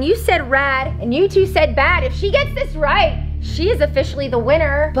 80s and you said rad and you two said bad. If she gets this right, she is officially the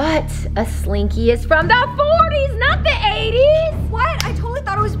winner. But a Slinky is from the 40s, not the 80s. What? I totally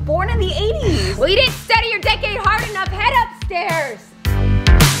thought I was born in the 80s. Well, you didn't study your decade hard enough. Head upstairs.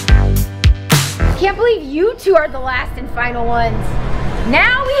 Can't believe you two are the last and final ones.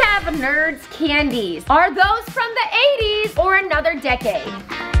 Now we have Nerds Candies. Are those from the 80s or another decade?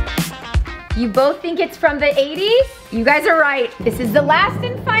 You both think it's from the 80s? You guys are right. This is the last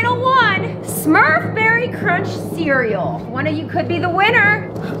and final one. Smurf Berry Crunch cereal. One of you could be the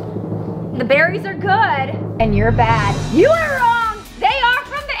winner. The berries are good, and you're bad. You are wrong. They are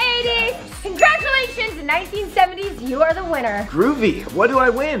from the 80s. Congratulations, 1970s, you are the winner. Groovy. What do I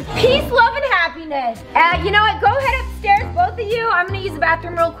win? Peace, love, and happiness. You know what? Go ahead upstairs, both of you. I'm gonna use the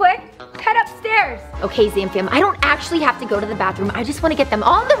bathroom real quick. Head head upstairs. Okay, Zamfam, I don't actually have to go to the bathroom. I just want to get them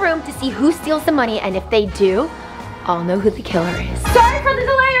all in the room to see who steals the money, and if they do, I'll know who the killer is. Sorry for the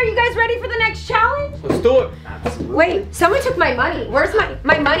delay. Are you guys ready for the next challenge? Let's do it. Wait, someone took my money. Where's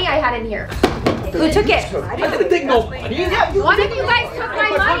my money I had in here? Who took it? I didn't take no money. One of you guys took my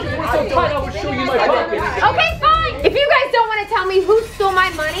money. I will show you my pocket. Okay, fine. If you guys don't want to tell me who stole my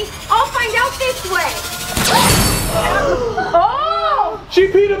money, I'll find out this way. Oh! She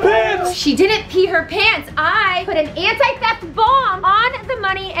peed her pants. She didn't pee her pants. I put an anti-theft bomb on the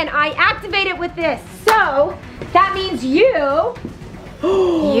money and I activate it with this. So, that means you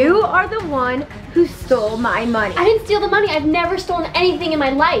are the one who stole my money. I didn't steal the money. I've never stolen anything in my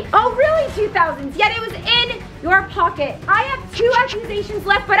life. Oh, really, 2000s? Yet it was in your pocket. I have 2 accusations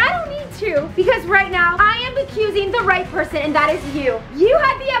left, but I don't need to because right now I am accusing the right person, and that is you. You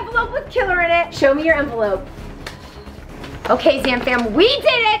had the envelope with killer in it. Show me your envelope. Okay, Zamfam, we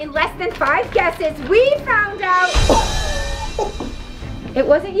did it in less than 5 guesses. We found out. It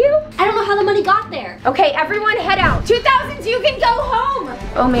wasn't you? I don't know how the money got there. Okay, everyone head out. 2000s, you can go home.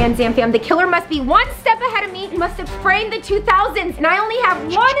 Oh man, Zamfam, the killer must be 1 step ahead of me. He must have framed the 2000s, and I only have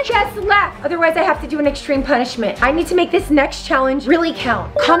 1 guess left. Otherwise, I have to do an extreme punishment. I need to make this next challenge really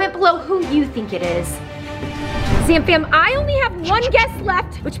count. Comment below who you think it is. Zamfam, I only have 1 guess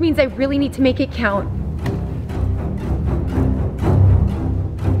left, which means I really need to make it count.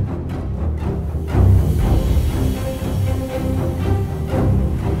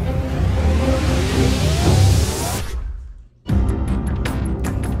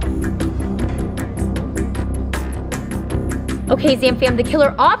 Okay, Zamfam, the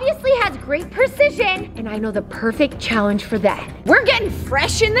killer obviously has great precision, and I know the perfect challenge for that. We're getting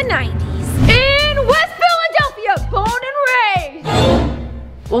fresh in the 90s. In West Philadelphia, born and raised.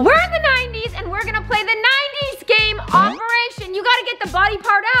 Well, we're in the 90s, and we're gonna play the 90s game, Operation. You gotta get the body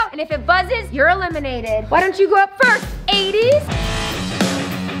part out, and if it buzzes, you're eliminated. Why don't you go up first, 80s?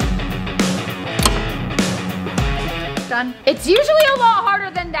 Done. It's usually a lot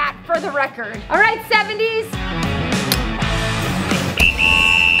harder than that, for the record. All right, 70s.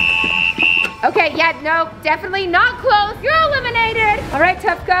 Okay, yeah, no, definitely not close. You're eliminated. All right,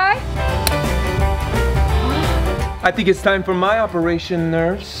 tough guy. I think it's time for my operation,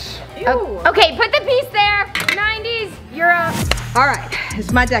 nurse. Okay, put the piece there. 90s, you're up. All right, this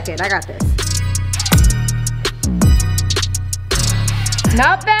is my decade. I got this.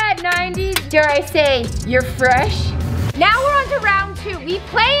 Not bad, 90s. Dare I say, you're fresh. Now we're on to round 2. We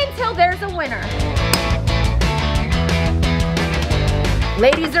play until there's a winner.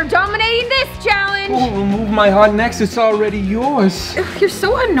 Ladies are dominating this challenge. Oh, remove my hot necks. It's already yours. Ugh, you're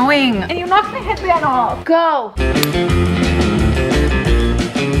so annoying, and you knocked my headband off. Go.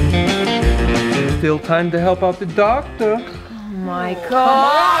 Still time to help out the doctor. Oh my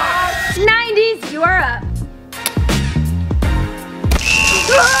God. 90s, you are up.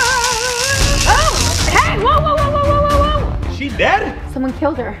 Oh, hey, whoa, whoa, whoa, whoa, whoa, whoa, whoa. She dead? Someone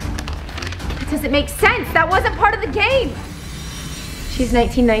killed her. That doesn't make sense. That wasn't part of the game. She's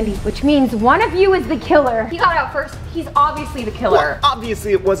 1990, which means one of you is the killer. He got out first. He's obviously the killer. Well,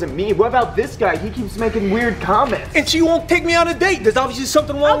 obviously it wasn't me. What about this guy? He keeps making weird comments. And she won't take me on a date. There's obviously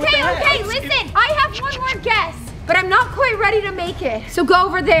something wrong with that. Okay, listen. I have 1 more guess, but I'm not quite ready to make it. So go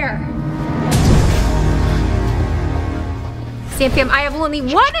over there. Zamfam, I have only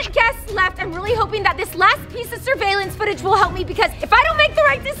 1 guess left. I'm really hoping that this last piece of surveillance footage will help me because if I don't make the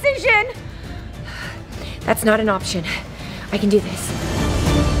right decision, that's not an option. I can do this.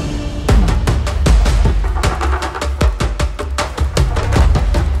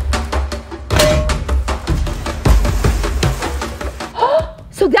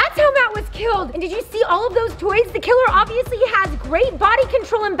 So that's how Matt was killed. And did you see all of those toys? The killer obviously has great body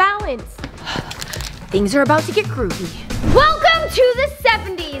control and balance. Things are about to get groovy. Welcome to the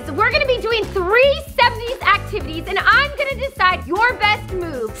 70s. We're gonna be doing 3 70s activities and I'm gonna decide your best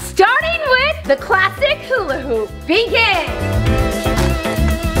move. Starting with the classic hula hoop. Begin.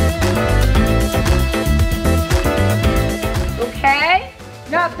 Okay,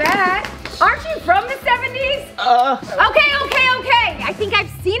 not bad. Aren't you from the 70s? Okay. I think I've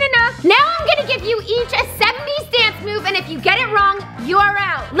seen enough. Now I'm gonna give you each a 70s dance move, and if you get it wrong, you are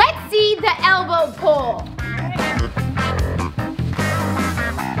out. Let's see the elbow pull.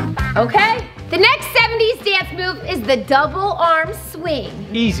 Okay, the next 70s dance move is the double arm swing.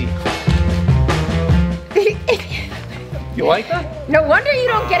 Easy. You like that? No wonder you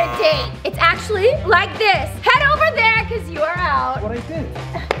don't get a date. It's actually like this. Head over there, because you are out. What I did.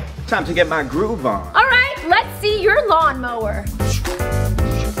 Time to get my groove on. All right, let's see your lawnmower.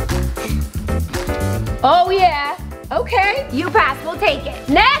 Oh yeah, okay, you pass, we'll take it.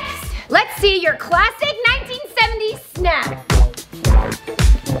 Next, Let's see your classic 1970s snack.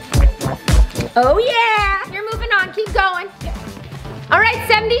 Oh yeah, you're moving on, keep going. All right,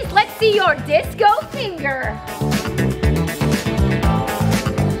 70s, let's see your disco finger.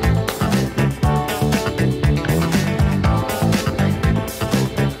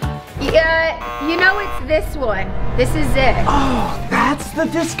 You know it's this one. This is it. Oh, that's the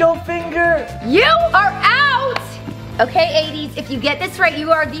disco finger. You are out. Okay, 80s, if you get this right,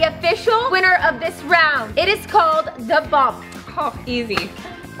 you are the official winner of this round. It is called the bump. Oh, easy.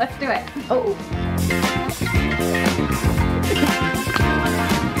 Let's do it. Oh.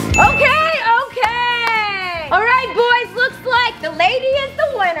 Okay. All right, boys, looks like the lady is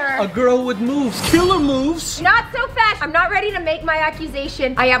the winner. A girl with moves, killer moves. Not so fast. I'm not ready to make my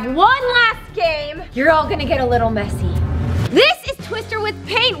accusation. I have one last game. You're all gonna get a little messy. This is Twister with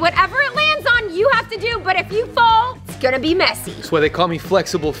paint. Whatever it lands on, you have to do, but if you fall, it's gonna be messy. That's why they call me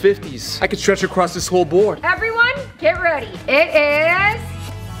flexible 50s. I could stretch across this whole board. Everyone, get ready. It is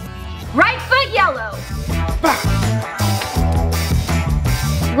right foot yellow.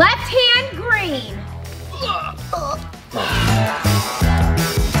 Left hand green.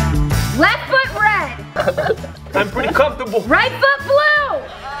 Left foot red. I'm pretty comfortable. Right foot blue.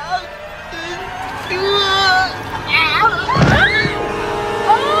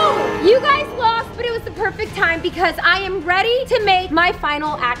 Oh, you guys lost, but it was the perfect time because I am ready to make my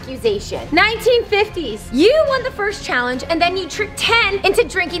final accusation. 1950s, you won the first challenge and then you tricked 10 into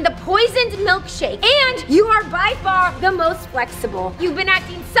drinking the poisoned milkshake. And you are by far the most flexible. You've been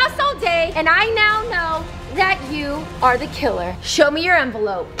acting sus all day and I now know that you are the killer. Show me your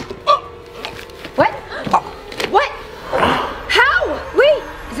envelope. What? What? How? Wait,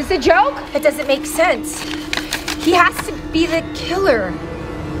 is this a joke? That doesn't make sense. He has to be the killer.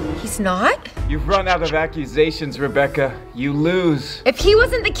 He's not? You've run out of accusations, Rebecca. You lose. If he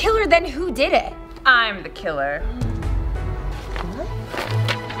wasn't the killer, then who did it? I'm the killer.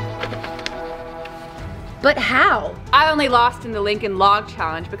 But how? I only lost in the Lincoln Log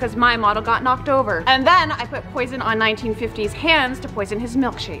Challenge because my model got knocked over. And then I put poison on 1950's hands to poison his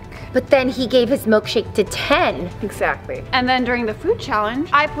milkshake. But then he gave his milkshake to 10. Exactly. And then during the food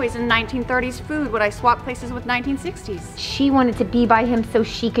challenge, I poisoned 1930's food when I swapped places with 1960's. She wanted to be by him so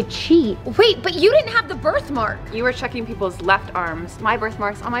she could cheat. Wait, but you didn't have the birthmark. You were checking people's left arms. My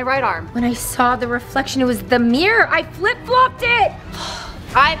birthmark's on my right arm. When I saw the reflection, it was the mirror. I flip-flopped it.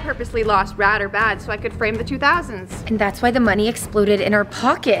 I purposely lost Rad or Bad so I could frame the 2000s. And that's why the money exploded in our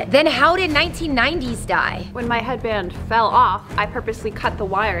pocket. Then how did 1990s die? When my headband fell off, I purposely cut the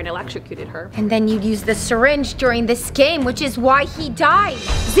wire and electrocuted her. And then you'd use the syringe during this game, which is why he died.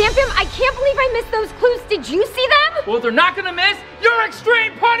 Zamfam, I can't believe I missed those clues. Did you see them? Well, they're not gonna miss your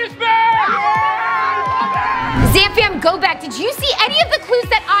extreme punishment! Yeah! Zamfam, go back. Did you see any of the clues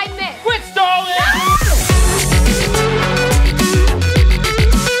that I missed? Quit stalling! No!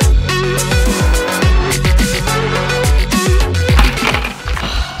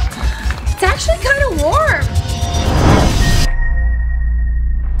 It's actually kind of warm.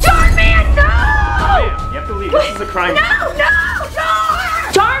 Starman, no! You have to leave. This is a crime. No!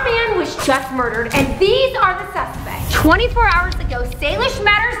 Starman was just murdered, and these are the suspects. 24 hours ago, Salish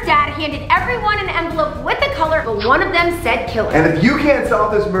Matter's dad handed everyone an envelope with a color, but one of them said killer. And if you can't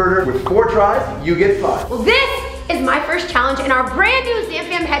solve this murder with 4 tries, you get 5. Well, this is my first challenge in our brand new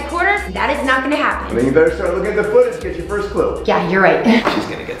Zamfam headquarters. That is not gonna happen. Then you better start looking at the footage to get your first clue. Yeah, you're right. She's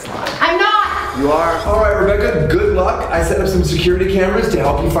gonna get slimed. I'm not! You are? Alright, Rebecca, good luck. I set up some security cameras to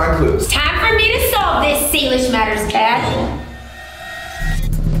help you find clues. Time for me to solve this, Salish Matter's dad.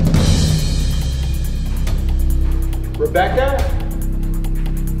 Rebecca?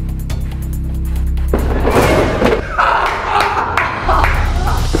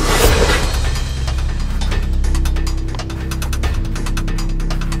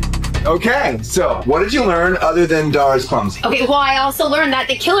 Okay, so what did you learn other than Dara's clumsy? Okay, well, I also learned that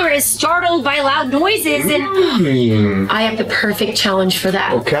the killer is startled by loud noises, and I have the perfect challenge for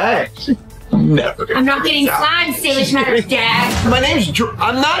that. Okay. Never. I'm not getting slimed, Salish Matter's dad. My name's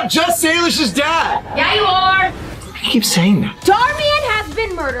I'm not just Salish's dad. Yeah, you are. You keep saying that. Darman has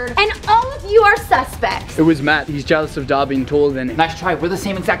been murdered, and all of you are suspects. It was Matt. He's jealous of Da being told, and nice try. We're the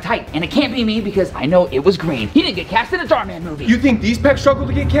same exact height, and it can't be me because I know it was green. He didn't get cast in a Darman movie. You think these pecs struggle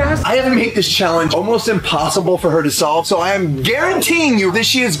to get cast? I have made this challenge almost impossible for her to solve, so I am guaranteeing you that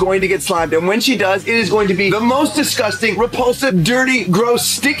she is going to get slimed, and when she does, it is going to be the most disgusting, repulsive, dirty, gross,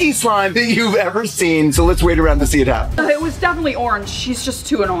 sticky slime that you've ever seen. So let's wait around to see it happen. It was definitely orange. She's just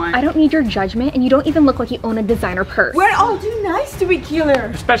too annoying. I don't need your judgment, and you don't even look like you own a designer purse. We're all too nice to be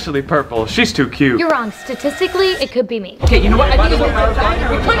killer. Especially purple. She's too cute. You're wrong. Statistically, it could be me. Okay, you know what? By the way,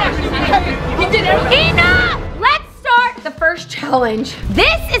 challenge.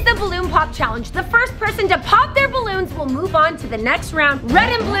 This is the balloon pop challenge. The first person to pop their balloons will move on to the next round. Red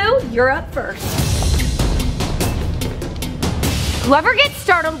and blue, you're up first. Whoever gets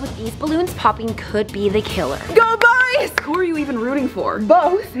startled with these balloons popping could be the killer. Go boys! Who are you even rooting for?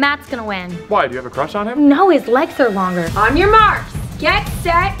 Both. Matt's gonna win. Why, do you have a crush on him? No, his legs are longer. On your marks, get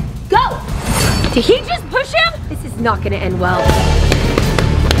set, go! Did he just push him? This is not gonna end well.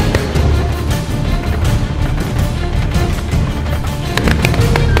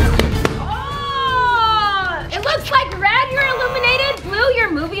 Oh! It looks like red, you're illuminated. Blue,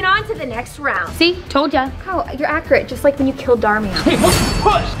 you're moving on to the next round. See, told ya. Oh, you're accurate, just like when you killed Darmian. Hey,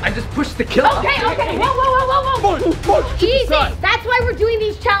 push! I just pushed the killer. Okay, okay, whoa. Easy, that's why we're doing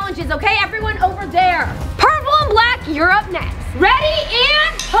these challenges, okay? Everyone over there. Purple and black, you're up next. Ready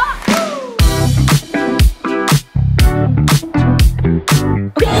and pop!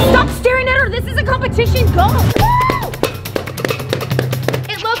 Stop staring at her, this is a competition, go!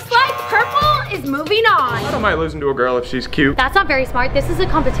 It looks like purple is moving on. I don't mind losing to a girl if she's cute. That's not very smart. This is a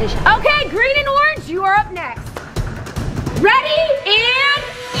competition. Okay, green and orange, you are up next. Ready and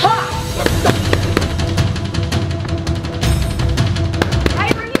pop!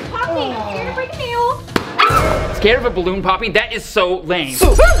 Why are you popping? I'm scared to break a nail. Scared of a balloon popping? That is so lame.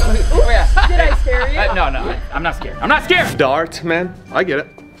 Did I scare you? No, I'm not scared. I'm not scared. Dart, man. I get it.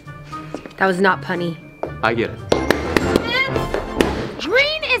 That was not punny. I get it.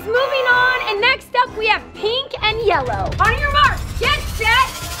 Green is moving on, and next up we have pink and yellow. On your marks, get set,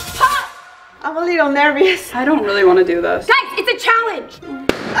 pop! I'm a little nervous. I don't really want to do this. Guys, it's a challenge.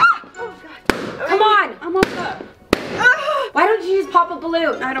 Oh, God. Come on. I'm upset. Why don't you just pop a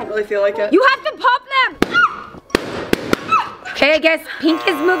balloon? I don't really feel like it. You have to pop them. Okay, I guess pink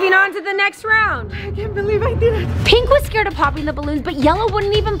is moving on to the next round. I can't believe I did it. Pink was scared of popping the balloons, but yellow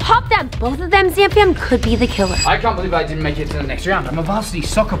wouldn't even pop them. Both of them, Zamfam, could be the killer. I can't believe I didn't make it to the next round. I'm a varsity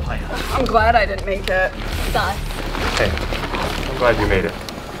soccer player. I'm glad I didn't make it. Hey, I'm glad you made it.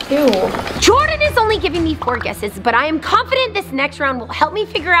 Ew. Jordan is only giving me 4 guesses, but I am confident this next round will help me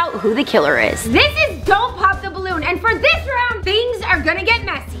figure out who the killer is. This is don't pop the balloon, and for this round, things are gonna get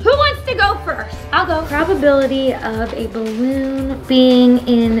messy. Who wants to go first? I'll go. Probability of a balloon being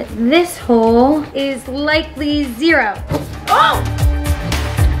in this hole is likely 0. Oh!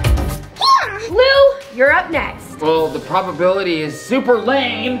 Blue, you're up next. Well, the probability is super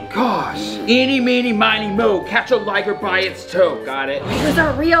lame. Gosh. Eeny, meeny, miny, mo. Catch a liger by its toe. Got it. Those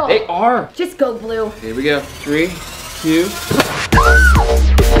are real. They are. Just go, Blue. Here we go. 3, 2.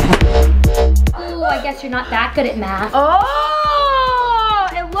 Oh, I guess you're not that good at math. Oh!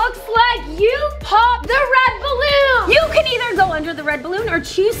 It looks like you popped the red balloon. You can either go under the red balloon or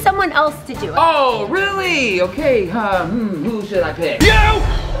choose someone else to do it. Oh, really? Okay. Who should I pick? You!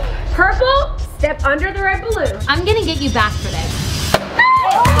 Purple, step under the red balloon. I'm gonna get you back for this.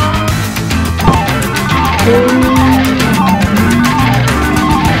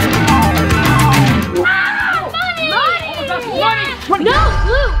 No,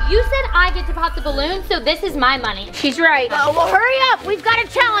 Blue, you said I get to pop the balloon, so this is my money. She's right. Oh, well, hurry up. We've got a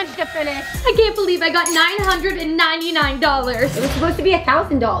challenge to finish. I can't believe I got $999. It was supposed to be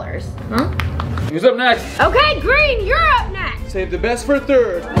 $1,000. Huh? Who's up next? Okay, Green, you're up next. Save the best for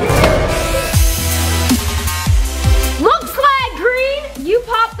third. Looks like, Green, you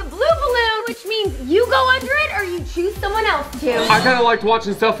popped the blue balloon, which means you go under it or you choose someone else to. I kind of liked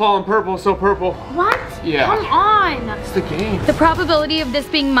watching stuff fall in purple, so purple. What? Yeah. Come on. It's the game. The probability of this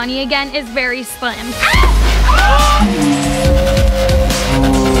being money again is very slim.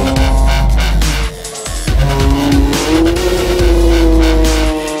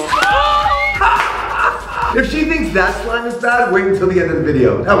 If she thinks that slime is bad, wait until the end of the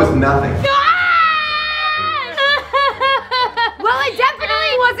video. That was nothing. Well, it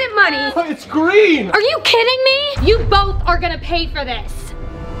definitely wasn't money. It's green. Are you kidding me? You both are gonna pay for this.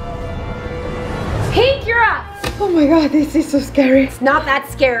 Pink, you're up. Oh my God, this is so scary. It's not that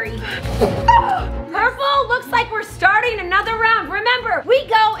scary. Purple, looks like we're starting another round. Remember, we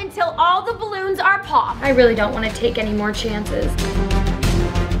go until all the balloons are popped. I really don't want to take any more chances.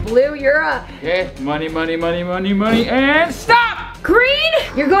 Blue, you're up. Okay, money, and stop! Green,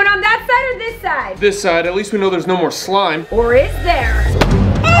 you're going on that side or this side? This side, at least we know there's no more slime. Or is there?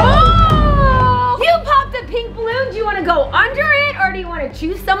 Oh! You popped a pink balloon. Do you want to go under it or do you want to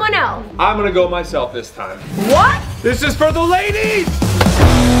choose someone else? I'm gonna go myself this time. What? This is for the ladies!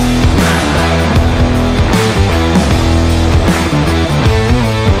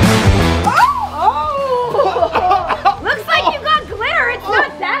 Looks like you got glitter. It's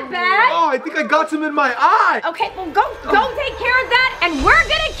not that bad. Oh, I think I got some in my eye. Okay, well go take care of that and we're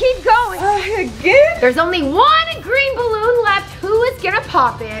gonna keep going. Again? There's only one green balloon left. Who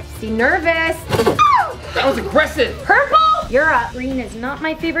pop it. See, nervous. That was aggressive. Purple, you're up. Green is not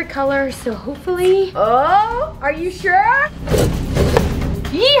my favorite color, so hopefully. Oh, are you sure?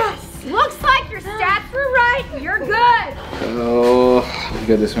 Yes. Looks like your stats were right. You're good. Oh, we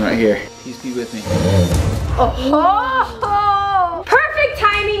got this one right here. Please be with me. Oh, perfect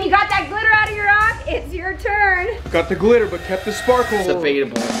timing. You got that glitter out of your eye. It's your turn. Got the glitter, but kept the sparkle. It's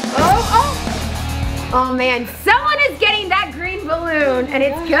debatable. Oh man, someone is getting that green balloon, and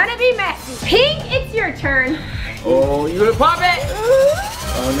it's gonna be messy. Pink, it's your turn. Oh, you gonna pop it?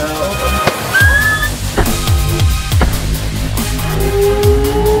 Oh no.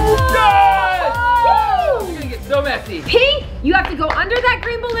 It's gonna get so messy. Pink, you have to go under that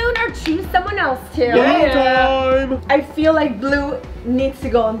green balloon or choose someone else to. Time. I feel like blue needs to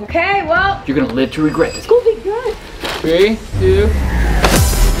go under. Okay, well. You're gonna live to regret this. It's gonna be good. 3, 2.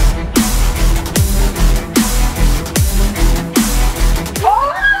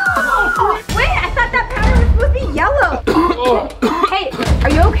 Wait, I thought that powder was supposed to be yellow. Hey, are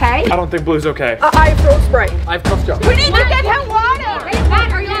you okay? I don't think blue's okay. I have throat spray. I have cough drop. We need to get him water. Hey,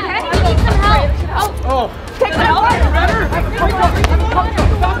 Matt, are you okay? You need some help. Oh. Take the water.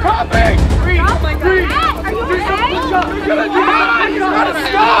 Stop coughing. Breathe. Oh my God. Matt, are you okay? You gotta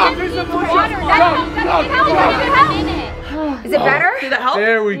stop. Is it better? Did that help?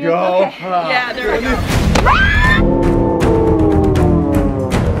 There we go. Okay. Yeah, there we go.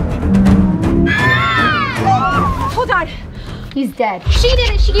 Hold on. He's dead. She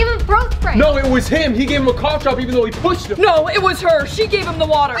did it. She gave him throat spray. No, it was him. He gave him a cough drop even though he pushed him. No, it was her. She gave him the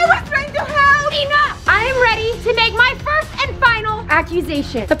water. I was trying to help. Enough. I am ready to make my first and final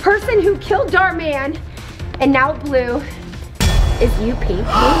accusation. The person who killed Darman and now blue is you, Pink.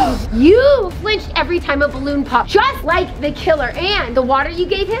 You flinched every time a balloon popped, just like the killer. And the water you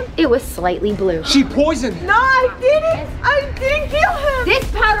gave him, it was slightly blue. She poisoned him. No, I didn't. I didn't kill him. This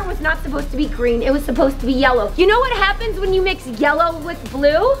powder was not supposed to be green. It was supposed to be yellow. You know what happens when you mix yellow with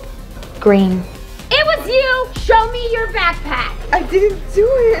blue? Green. It was you. Show me your backpack. I didn't do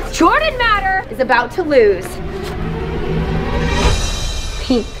it. Jordan Matter is about to lose.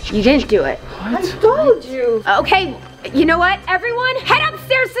 Pink, you didn't do it. What? I told you. Okay, you know what? Everyone, head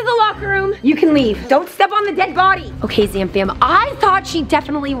upstairs to the locker room. You can leave. Don't step on the dead body. Okay, Zamfam, I thought she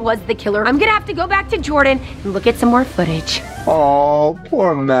definitely was the killer. I'm gonna have to go back to Jordan and look at some more footage. Oh,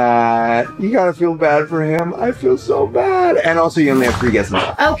 poor Matt. You gotta feel bad for him. I feel so bad. And also, you only have 3 guesses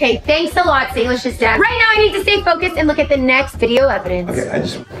left. Okay, thanks a lot, Salish's dad. Right now, I need to stay focused and look at the next video evidence.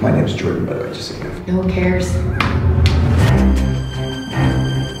 Okay, my name's Jordan, by the way, just so you know. No one cares.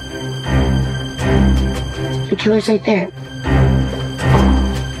 The killer's right there.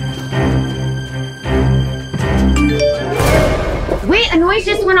 Wait, a noise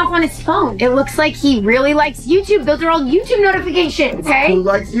just went off on his phone. It looks like he really likes YouTube. Those are all YouTube notifications, okay? Who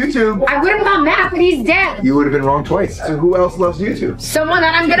likes YouTube? I would have gone Matt, but he's dead. You would have been wrong twice. So who else loves YouTube? Someone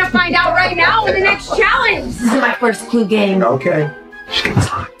that I'm gonna find out right now in the next challenge. This is my first clue game. Okay.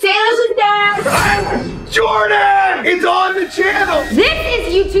 Taylor's is dead. Jordan! It's on the channel! This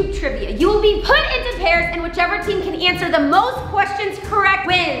is YouTube trivia. You will be put into pairs and whichever team can answer the most questions correct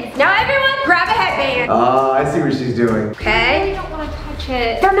wins. Now everyone, grab a headband. I see what she's doing. Okay. I don't want to touch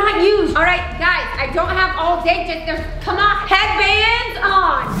it. They're not used. All right, guys, I don't have all day. Come on, headbands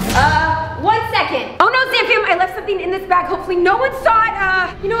on. 1 second. Oh no, Zamfam, I left something in this bag. Hopefully no one saw it.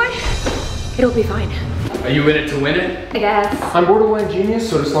 You know what? It'll be fine. Are you in it to win it? I guess. I'm borderline genius,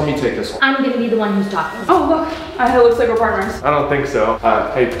 so just let me take this one. I'm gonna be the one who's talking. Oh, look. It looks like we're partners. I don't think so.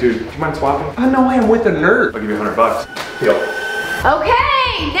 Hey, dude, do you mind swapping? No, I am with a nerd. I'll give you $100. Deal.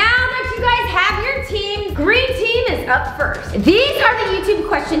 Okay, now that you guys have your team, green team is up first. These are the YouTube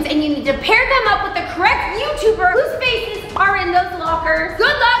questions, and you need to pair them up with the correct YouTuber whose faces are in those lockers.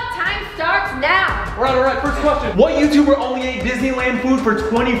 Good luck, time starts now. All right, first question. What YouTuber only ate Disneyland food for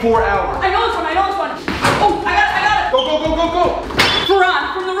 24 hours? I know this one. Oh, I got it. Go.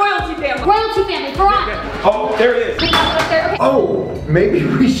 Ferran from the Royalty Family. Royalty Family, Ferran. Oh, there it is. Okay. Oh, maybe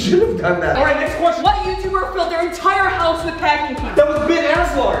we should have done that. All right, next question. What YouTuber filled their entire house with packing heat? That was Ben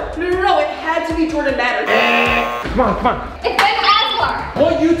Aslar. No, it had to be Jordan Matter. Come on. It's Ben Aslar.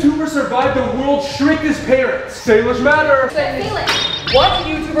 What YouTuber survived the world's shrinkest parents? Sailors Matter. What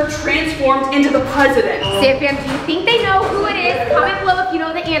YouTuber transformed into the president? Zamfam, do you think they know who it is? Comment below if you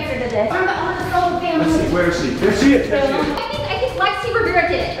know the answer to this. I'm the family. Let's see, where is she? There she is. I think Lexi Rivera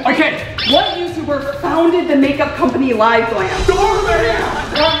did it. Okay, what YouTuber founded the makeup company Live Glam?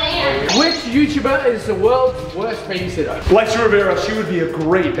 Which YouTuber is the world's worst babysitter? Lexi Rivera, she would be a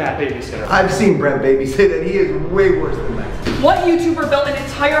great bad babysitter. I've seen Brent babysit, and he is way worse than that. What YouTuber built an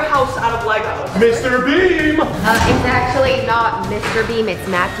entire house out of Legos? Mr. Beam! It's actually not Mr. Beam, it's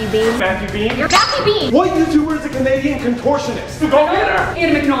Matthew Beam. Matthew Beam? You're Matthew Beam! What YouTuber is a Canadian contortionist? Go get her!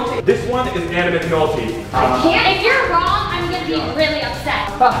 Anna McNulty. This one is Anna McNulty. If you're wrong, I'm gonna be really upset.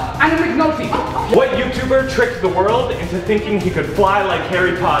 Anna McNulty. What YouTuber tricked the world into thinking he could fly like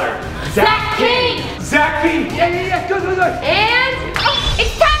Harry Potter? Zach King! Zach King! Yeah, go. And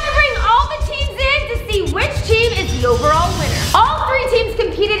it's time to bring all the teams in to see which team is the overall winner. All 3 teams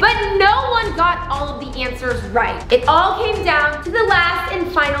competed, but no one got all of the answers right. It all came down to the last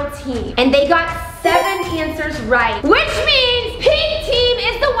and final team, and they got 7 answers right, which means Pink Team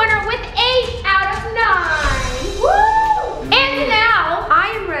is the winner with 8 out of 9. Woo! And now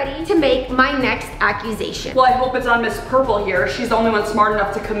I am ready to make my next accusation. Well, I hope it's on Miss Purple here. She's the only one smart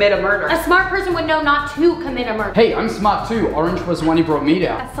enough to commit a murder. A smart person would know not to commit a murder. Hey, I'm smart too. Orange was the one who brought me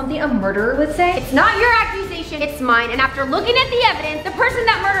down. That's something a murderer would say. It's not your accusation, it's mine. And after looking at the evidence, the person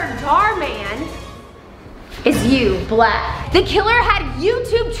that murdered Darman is you, Black. The killer had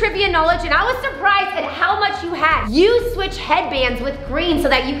YouTube trivia knowledge, and I was surprised at how much you had. You switched headbands with green so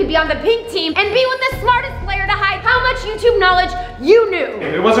that you could be on the pink team and be with the smartest player to hide how much YouTube knowledge you knew.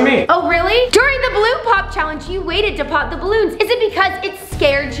 It wasn't me. Oh, really? During the balloon pop challenge, you waited to pop the balloons. Is it because it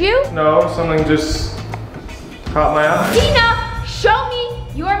scared you? No, something just caught my eye. Tina, show me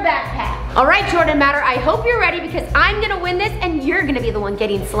your backpack. All right, Jordan Matter, I hope you're ready because I'm gonna win this and you're gonna be the one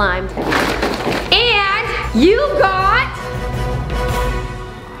getting slimed. And you got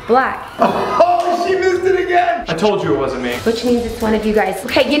Black. Oh, she missed it again. I told you it wasn't me. Which means it's one of you guys.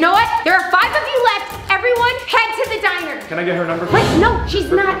 Okay, you know what? There are 5 of you left. Everyone, head to the diner. Can I get her number? Wait, no, she's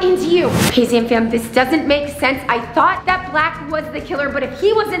not into you. Okay, Zam Fam, this doesn't make sense. I thought that Black was the killer, but if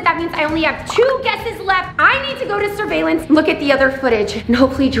he wasn't, that means I only have 2 guesses left. I need to go to surveillance, look at the other footage, and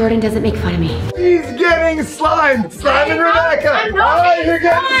hopefully Jordan doesn't make fun of me. He's getting slimed. Slime and Rebecca. I'm not You're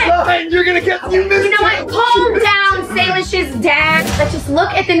getting slimed. You're gonna get you missed. You know what? Calm down, Salish's dad. Let's just look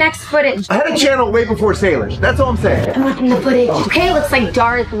at the next footage. I had a channel way before Salish. That's all I'm saying. I'm looking at the footage. Okay, it looks like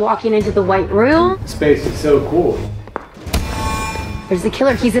Dar is walking into the white room. Space is so cool. There's the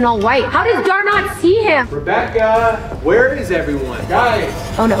killer. He's in all white. How does Dar not see him? Rebecca, where is everyone? Guys!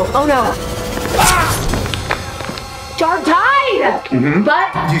 Oh no, oh no. Dar died!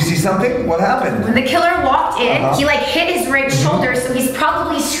 But Do you see something? What happened? when the killer walked in, he like hit his right shoulder, so he's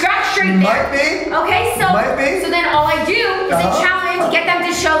probably scratched right there. Might be. Okay, so Might be. so then all I do is a challenge, get them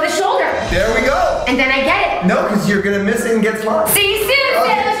to show the shoulder. There we go. And then I get it. No, because you're gonna miss it and get slimed. See you soon,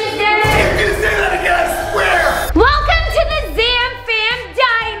 Salish's dad. You're gonna say that again, I swear. Welcome to the Zam Fam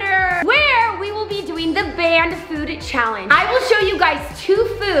Diner, where we will be doing the banned food challenge. I will show you guys 2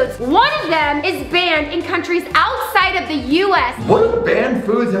 foods. One of them is banned in countries outside of the US. What do banned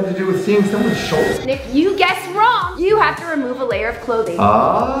foods have to do with seeing someone's shoulder? And if you guess wrong, you have to remove a layer of clothing.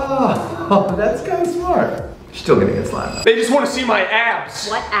 Oh, that's kind of smart. Still gonna get slimed. They just want to see my abs.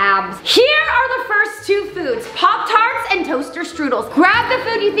 What abs? Here are the first 2 foods, Pop-Tarts and toaster strudels. Grab the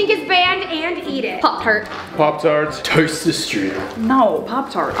food you think is banned and eat it. Pop-Tart. Pop-Tarts. Toaster strudel. No,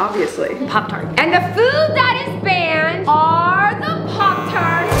 Pop-Tart, obviously. Pop-Tart. And the food that is banned are the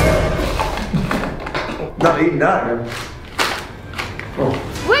Pop-Tarts. Not eating that, man.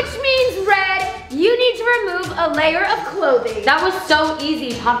 Which means, Red, you need to remove a layer of clothing. That was so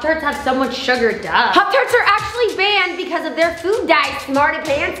easy. Pop-Tarts have so much sugar, duh. Pop-Tarts are actually banned because of their food dye. Smarty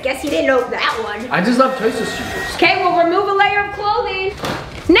pants, guess you didn't know that one. I just love toaster strudels. Okay, we'll remove a layer of clothing.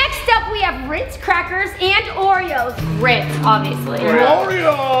 Next up, we have Ritz crackers and Oreos. Ritz, obviously.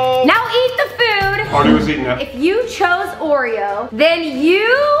 Oreo! Now eat the food. Already was eating that. If you chose Oreo, then you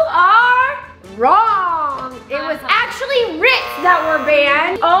are wrong. It was actually Ritz that were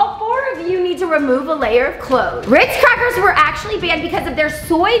banned. All 4 of you need to remove a layer of clothes. Ritz crackers were actually banned because of their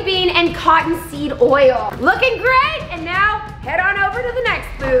soybean and cottonseed oil. Looking great, and now head on over to the next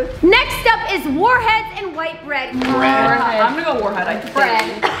booth. Next up is Warheads and white bread. I'm gonna go Warhead. I think.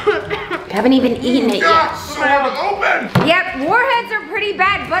 Bread. Haven't even eaten it yet. Open! Yep, Warheads are pretty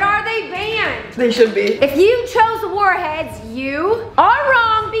bad, but are they banned? They should be. If you chose Warheads, you are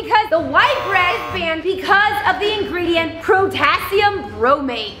wrong because the white bread is banned because of the ingredient potassium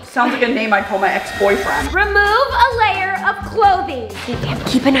bromate. Sounds like a name I'd call my ex-boyfriend. Remove a layer of clothing.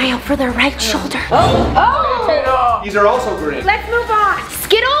 Keep an eye out for their right shoulder. Oh! These are also green. Let's move on.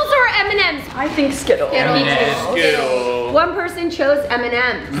 Skittles or M&M's? I think Skittles. Skittles. One person chose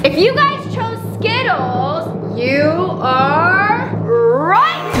M&M's. If you guys chose Skittles, you are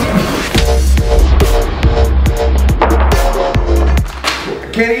right.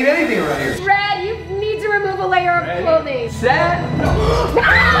 Can't eat anything around here. Red, you need to remove a layer of clothing. Set.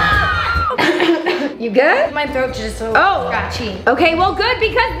 You good? My throat's just so scratchy. Okay, well good,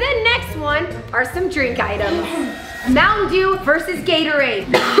 because the next one are some drink items. Mountain Dew versus Gatorade.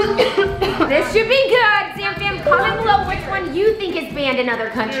 This should be good. Zam Fam, comment below which one you think is banned in other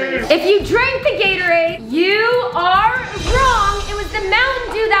countries. If you drank the Gatorade, you are wrong. It was the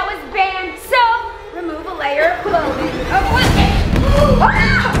Mountain Dew that was banned. So, remove a layer of clothing.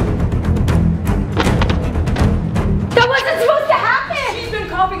 That wasn't supposed to happen! She's been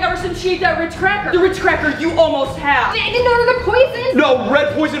coughing ever since she ate that Ritz cracker. The Ritz cracker you almost have. I didn't know the poison. No,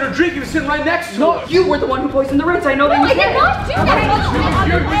 Red poisoned her drink. He was sitting right next to her. You were the one who poisoned the Ritz. I know that No, you I did not do that.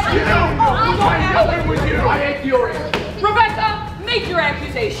 It was you. I ain't furious. Rebecca, make your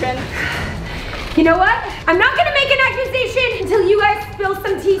accusation. You know what? I'm not gonna make an accusation until you guys spill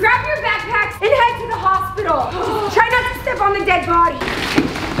some tea. Grab your backpacks and head to the hospital. Just try not to step on the dead body.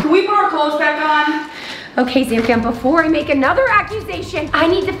 Can we put our clothes back on? Okay, Zam Fam, before I make another accusation, I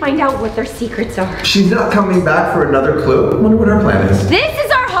need to find out what their secrets are. She's not coming back for another clue? I wonder what her plan is. This is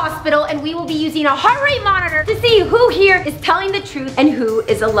our hospital, and we will be using a heart rate monitor to see who here is telling the truth and who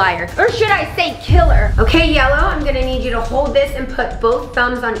is a liar. Or should I say killer? Okay, Yellow, I'm gonna need you to hold this and put both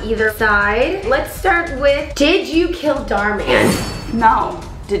thumbs on either side. Let's start with, did you kill Darman? No.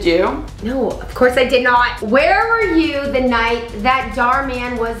 Did you? No, of course I did not. Where were you the night that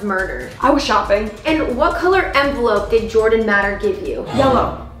Darman was murdered? I was shopping. And what color envelope did Jordan Matter give you?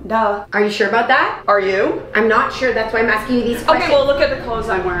 Yellow. Duh. Are you sure about that? Are you? I'm not sure, that's why I'm asking you these questions. Okay, well look at the clothes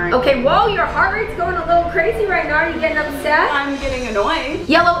I'm wearing. Okay, whoa, your heart rate's going a little crazy right now. Are you getting upset? I'm getting annoyed.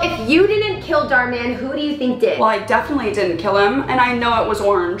 Yellow, if you didn't kill Darman, who do you think did? Well, I definitely didn't kill him, and I know it was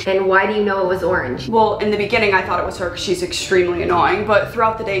Orange. And why do you know it was Orange? Well, in the beginning I thought it was her because she's extremely annoying, but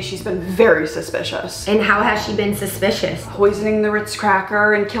throughout the day she's been very suspicious. And how has she been suspicious? Poisoning the Ritz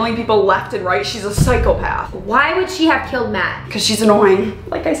cracker and killing people left and right. She's a psychopath. Why would she have killed Matt? Because she's annoying,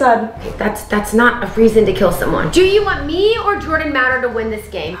 like I said. That's not a reason to kill someone. Do you want me or Jordan Matter to win this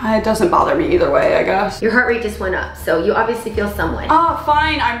game? It doesn't bother me either way, I guess. Your heart rate just went up, so you obviously feel some way. Oh,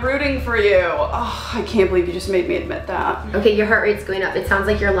 fine, I'm rooting for you. Oh, I can't believe you just made me admit that. Okay, your heart rate's going up. It sounds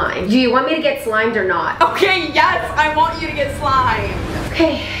like you're lying. Do you want me to get slimed or not? Okay, yes, I want you to get slimed.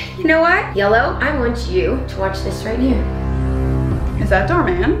 Okay, you know what? Yellow, I want you to watch this right here. Is that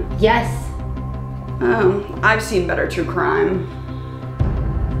Darman? Yes. Oh, I've seen better true crime.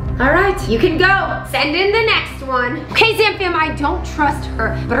 All right, you can go. Send in the next one. Okay, Zam Fam, I don't trust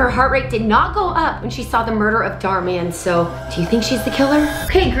her, but her heart rate did not go up when she saw the murder of Darman, so do you think she's the killer?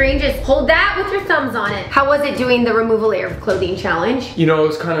 Okay, Green, just hold that with your thumbs on it. How was it doing the remove a layer of clothing challenge? You know, it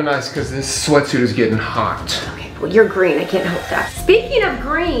was kind of nice because this sweatsuit is getting hot. Okay, well, you're green, I can't help that. Speaking of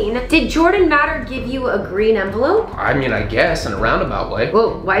green, did Jordan Matter give you a green envelope? I mean, I guess in a roundabout way.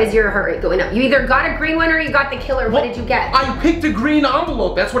 Whoa, why is your heart rate going up? You either got a green one or you got the killer. What did you get? I picked a green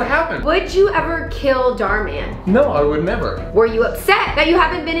envelope, that's what happened. Would you ever kill Darman? No, I would never. Were you upset that you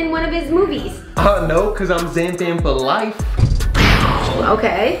haven't been in one of his movies? No, because I'm Zam Fam for life.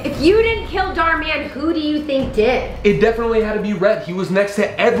 Okay. If you didn't kill Darman, who do you think did? It definitely had to be Red. He was next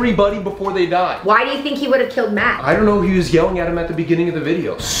to everybody before they died. Why do you think he would have killed Matt? I don't know, he was yelling at him at the beginning of the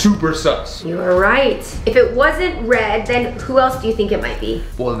video. Super sus. You were right. If it wasn't Red, then who else do you think it might be?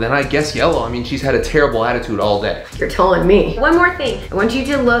 Well, then I guess Yellow. I mean, she's had a terrible attitude all day. You're telling me. One more thing. I want you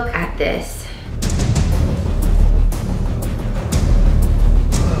to look at this.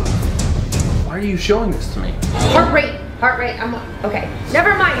 Why are you showing this to me? Heart rate. Okay,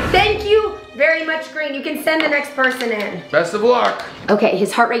 never mind. Thank you very much, Green. You can send the next person in. Best of luck. Okay,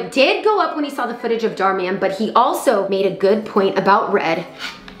 his heart rate did go up when he saw the footage of Darman, but he also made a good point about Red.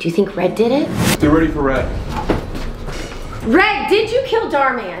 Do you think Red did it? They're ready for Red. Red, did you kill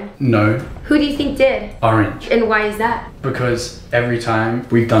Darman? No. Who do you think did? Orange. And why is that? Because every time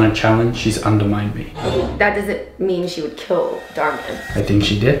we've done a challenge, she's undermined me. That doesn't mean she would kill Darman. I think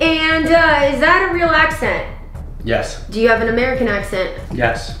she did. And is that a real accent? Yes. Do you have an American accent?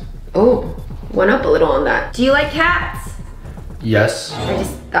 Yes. Oh, went up a little on that. Do you like cats? Yes. I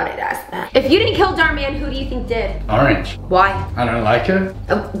just thought I'd ask that. If you didn't kill Darman, who do you think did? Orange. Why? I don't like her.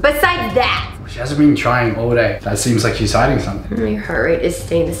 Besides that. She hasn't been trying all day. That seems like she's hiding something. Your heart rate is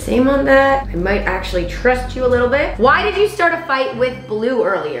staying the same on that. I might actually trust you a little bit. Why did you start a fight with Blue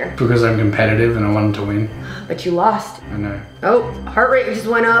earlier? Because I'm competitive and I wanted to win. But you lost. I know. Oh, heart rate just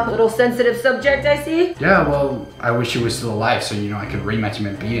went up. A little sensitive subject, I see. Yeah, well, I wish he was still alive so, you know, I could rematch him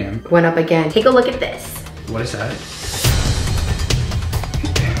and beat him. Went up again. Take a look at this. What is that?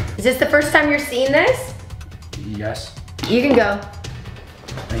 Is this the first time you're seeing this? Yes. You can go.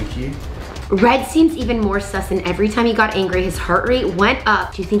 Thank you. Red seems even more sus, and every time he got angry, his heart rate went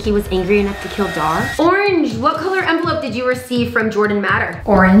up. Do you think he was angry enough to kill Dar? Orange, what color envelope did you receive from Jordan Matter?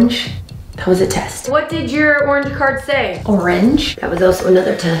 Orange. That was a test. What did your orange card say? Orange? That was also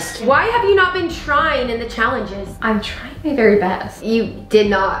another test. Why have you not been trying in the challenges? I'm trying my very best. You did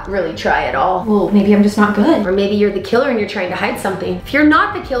not really try at all. Well, maybe I'm just not good. Or maybe you're the killer and you're trying to hide something. If you're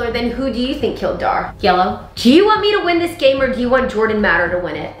not the killer, then who do you think killed Dar? Yellow. Do you want me to win this game or do you want Jordan Matter to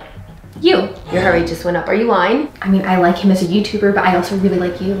win it? You. Your heart rate just went up. Are you lying? I mean, I like him as a YouTuber, but I also really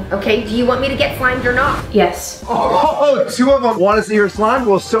like you. Okay, do you want me to get slimed or not? Yes. Oh, two of them want to see her slime?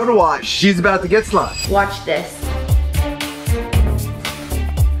 Well, so do I. She's about to get slime. Watch this.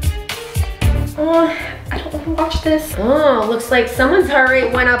 I don't want to watch this. Oh, looks like someone's heart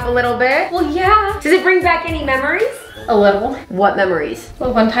rate went up a little bit. Well, yeah. Does it bring back any memories? A little. What memories?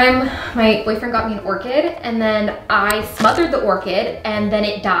 Well, one time my boyfriend got me an orchid and then I smothered the orchid and then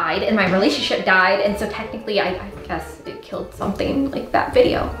it died and my relationship died, and so technically I guess it killed something like that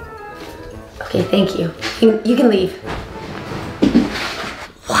video. Okay, thank you. You can leave.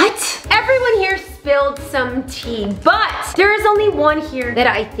 What? Everyone here spilled some tea, but there is only one here that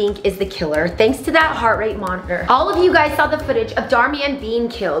I think is the killer, thanks to that heart rate monitor. All of you guys saw the footage of Darmian being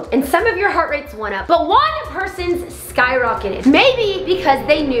killed, and some of your heart rates went up, but one person's skyrocketed. Maybe because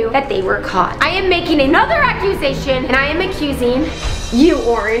they knew that they were caught. I am making another accusation, and I am accusing you,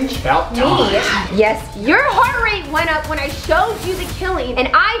 Orange. About me. time. Yes, your heart rate went up when I showed you the killing, and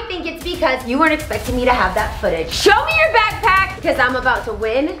I think it's because you weren't expecting me to have that footage. Show me your backpack, because I'm about to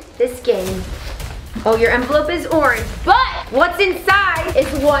win this game. Oh, your envelope is orange, but what's inside is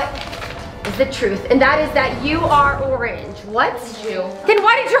what is the truth, and that is that you are orange. What? You. Then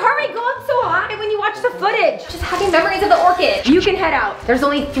why did your heart rate go up so high when you watched the footage? Just having memories of the orchid. You can head out. There's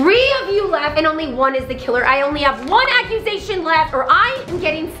only 3 of you left, and only one is the killer. I only have 1 accusation left, or I am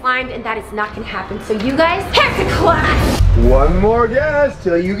getting slimed, and that is not gonna happen. So you guys, head to class. One more guess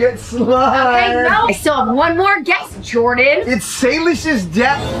till you get slime. Okay, no. I still have 1 more guess, Jordan. It's Salish's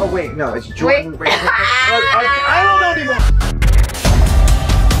death. Oh wait, no, it's Jordan. I don't know anymore.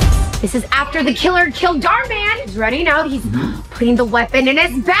 This is after the killer killed Darman. He's running out. He's putting the weapon in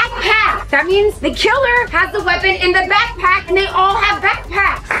his backpack. That means the killer has the weapon in the backpack, and they all have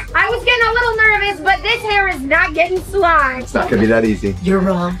backpacks. I was getting a little nervous, but this hair is not getting slimed. It's not gonna be that easy. You're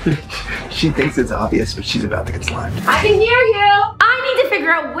wrong. She thinks it's obvious, but she's about to get slimed. I can hear you. I need to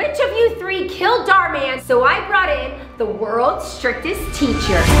figure out which of you 3 killed Darman, so I brought in the world's strictest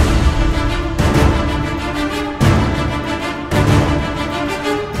teacher.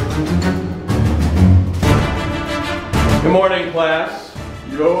 Good morning, class.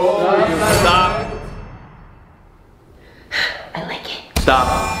 Yo. Stop. I like it. Stop.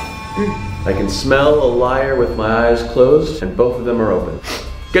 I can smell a liar with my eyes closed, and both of them are open.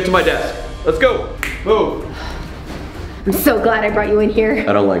 Get to my desk. Let's go. Move. I'm so glad I brought you in here.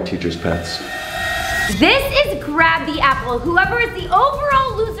 I don't like teachers' pets. This is Grab the Apple. Whoever is the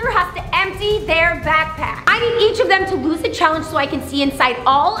overall loser has to empty their backpack. I need each of them to lose a challenge so I can see inside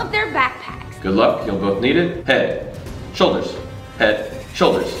all of their backpacks. Good luck. You'll both need it. Head. Shoulders, head,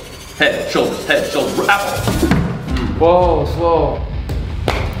 shoulders, head, shoulders, head, shoulders, apple. Whoa, slow.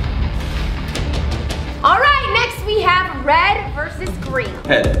 All right, next we have red versus green.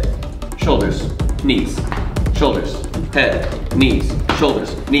 Head, shoulders, knees, shoulders, head, knees,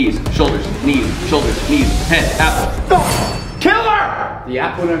 shoulders, knees, shoulders, knees, shoulders, knees, head, apple. Killer! The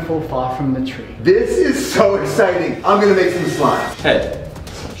apple didn't fall far from the tree. This is so exciting. I'm gonna make some slime. Head,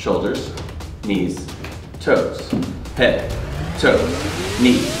 shoulders, knees, toes. Head, toes,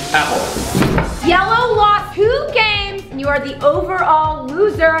 knee, apple. Yellow lost 2 games, and you are the overall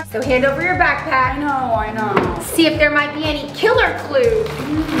loser. So hand over your backpack. I know. See if there might be any killer clues.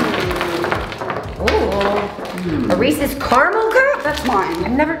 Ooh, a Reese's caramel cup? That's mine.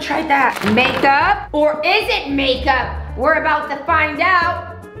 I've never tried that. Makeup? Or is it makeup? We're about to find out.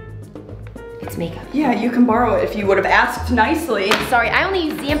 It's makeup. Yeah, you can borrow it if you would have asked nicely. Sorry, I only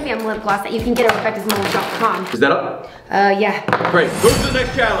use Zamfam lip gloss that you can get at Rebecca'sMold.com. Is that up? Yeah. Great. Move to the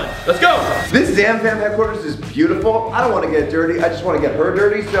next challenge. Let's go. This Zamfam headquarters is beautiful. I don't want to get dirty. I just want to get her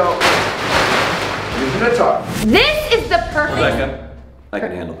dirty, so using a tar. This is the perfect... Rebecca, I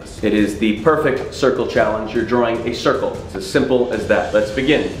can handle this. It is the perfect circle challenge. You're drawing a circle. It's as simple as that. Let's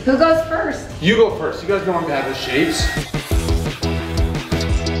begin. Who goes first? You go first. You guys know I'm bad with shapes.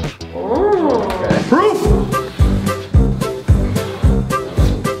 Okay. Proof!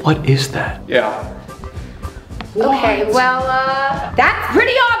 What is that? Yeah. Okay, well, that's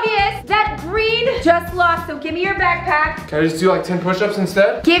pretty obvious. That green just lost, so give me your backpack. Can I just do like 10 push-ups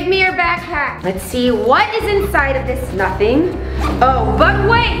instead? Give me your backpack. Let's see what is inside of this. Nothing. Oh, but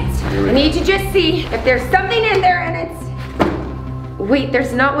wait. I need to just see if there's something in there and it's... Wait,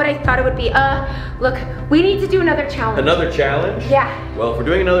 there's not what I thought it would be. Look, we need to do another challenge. Another challenge? Yeah. Well, if we're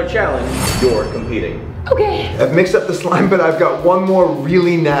doing another challenge, you're competing. Okay. I've mixed up the slime, but I've got one more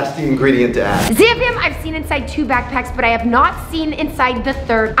really nasty ingredient to add. Zamfam, I've seen inside 2 backpacks, but I have not seen inside the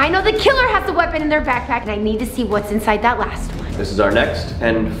 3rd. I know the killer has a weapon in their backpack, and I need to see what's inside that last one. This is our next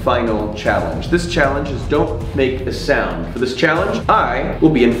and final challenge. This challenge is don't make a sound. For this challenge, I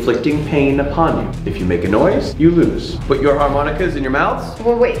will be inflicting pain upon you. If you make a noise, you lose. Put your harmonicas in your mouths.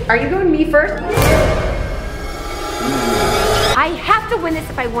 Well, wait, are you going me first? I have to win this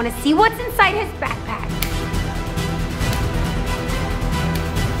if I want to see what's inside his backpack.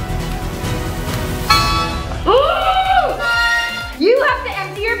 You have to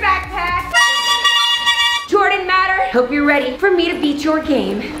empty your backpack. Jordan Matter, hope you're ready for me to beat your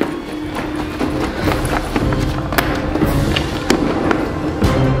game.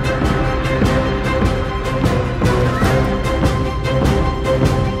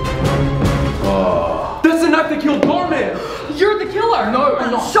 That's enough to kill Dorman! You're the killer! No,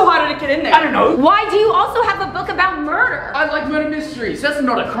 I'm not. So how did it get in there? I don't know. Why do you also have a book about murder? I like murder mysteries. That's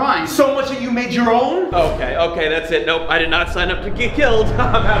not a crime. So much that you made your own? Okay, that's it. Nope, I did not sign up to get killed.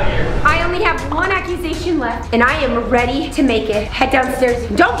 I'm out of here. I only have one accusation left, and I am ready to make it. Head downstairs.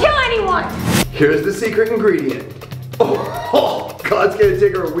 Don't kill anyone! Here's the secret ingredient. Oh, God, it's gonna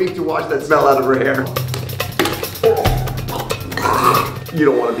take her a week to wash that smell out of her hair. You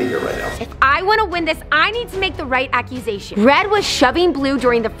don't want to be here right now. If I want to win this, I need to make the right accusation. Red was shoving Blue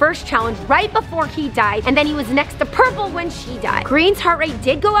during the first challenge right before he died, and then he was next to Purple when she died. Green's heart rate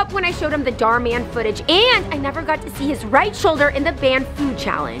did go up when I showed him the Darman footage, and I never got to see his right shoulder in the banned food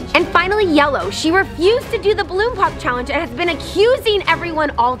challenge. And finally, Yellow. She refused to do the Balloon Pop challenge and has been accusing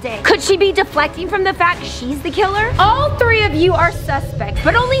everyone all day. Could she be deflecting from the fact she's the killer? All 3 of you are suspects,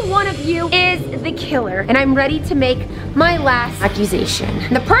 but only one of you is the killer, and I'm ready to make my last accusation.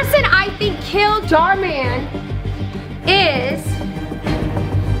 The person I think killed Darman is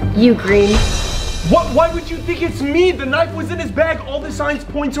you, Green. What? Why would you think it's me? The knife was in his bag. All the signs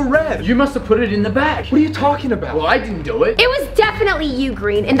point to Red. You must have put it in the bag. What are you talking about? Well, I didn't do it. It was definitely you,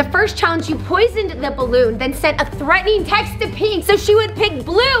 Green. In the first challenge, you poisoned the balloon, then sent a threatening text to Pink so she would pick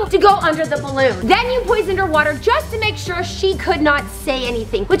Blue to go under the balloon. Then you poisoned her water just to make sure she could not say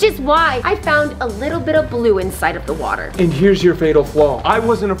anything, which is why I found a little bit of blue inside of the water. And here's your fatal flaw. I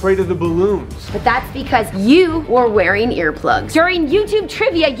wasn't afraid of the balloons. But that's because you were wearing earplugs. During YouTube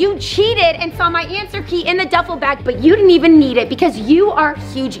trivia, you cheated and saw my answer key in the duffel bag, but you didn't even need it because you are a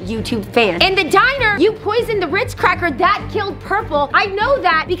huge YouTube fan. In the diner, you poisoned the Ritz cracker that killed Purple. I know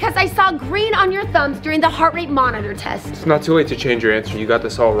that because I saw green on your thumbs during the heart rate monitor test. It's not too late to change your answer. You got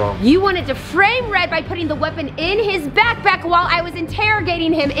this all wrong. You wanted to frame Red by putting the weapon in his backpack while I was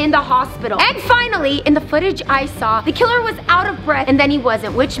interrogating him in the hospital. And finally, in the footage I saw, the killer was out of breath and then he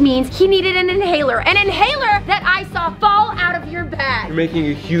wasn't, which means he needed an inhaler that I saw fall out of your bag. You're making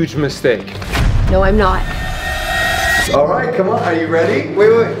a huge mistake. No, I'm not. All right, come on. Are you ready?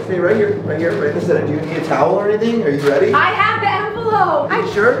 Wait. Stay right here, right in the center. Do you need a towel or anything? Are you ready? I have the envelope. Are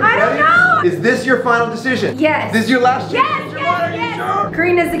you sure? I don't know. Is this your final decision? Yes. This is your last chance? Yes. Sure?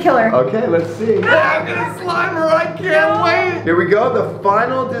 Green is the killer. Okay, let's see. I'm gonna slime her. I can't wait. Here we go. The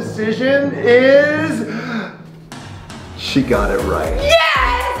final decision is... She got it right.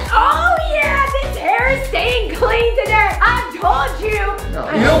 Yes! Oh yeah! This hair is staying clean today. I told you. No.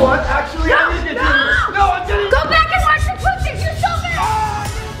 You know what? Actually, I need to do this. No, I'm gonna... Go back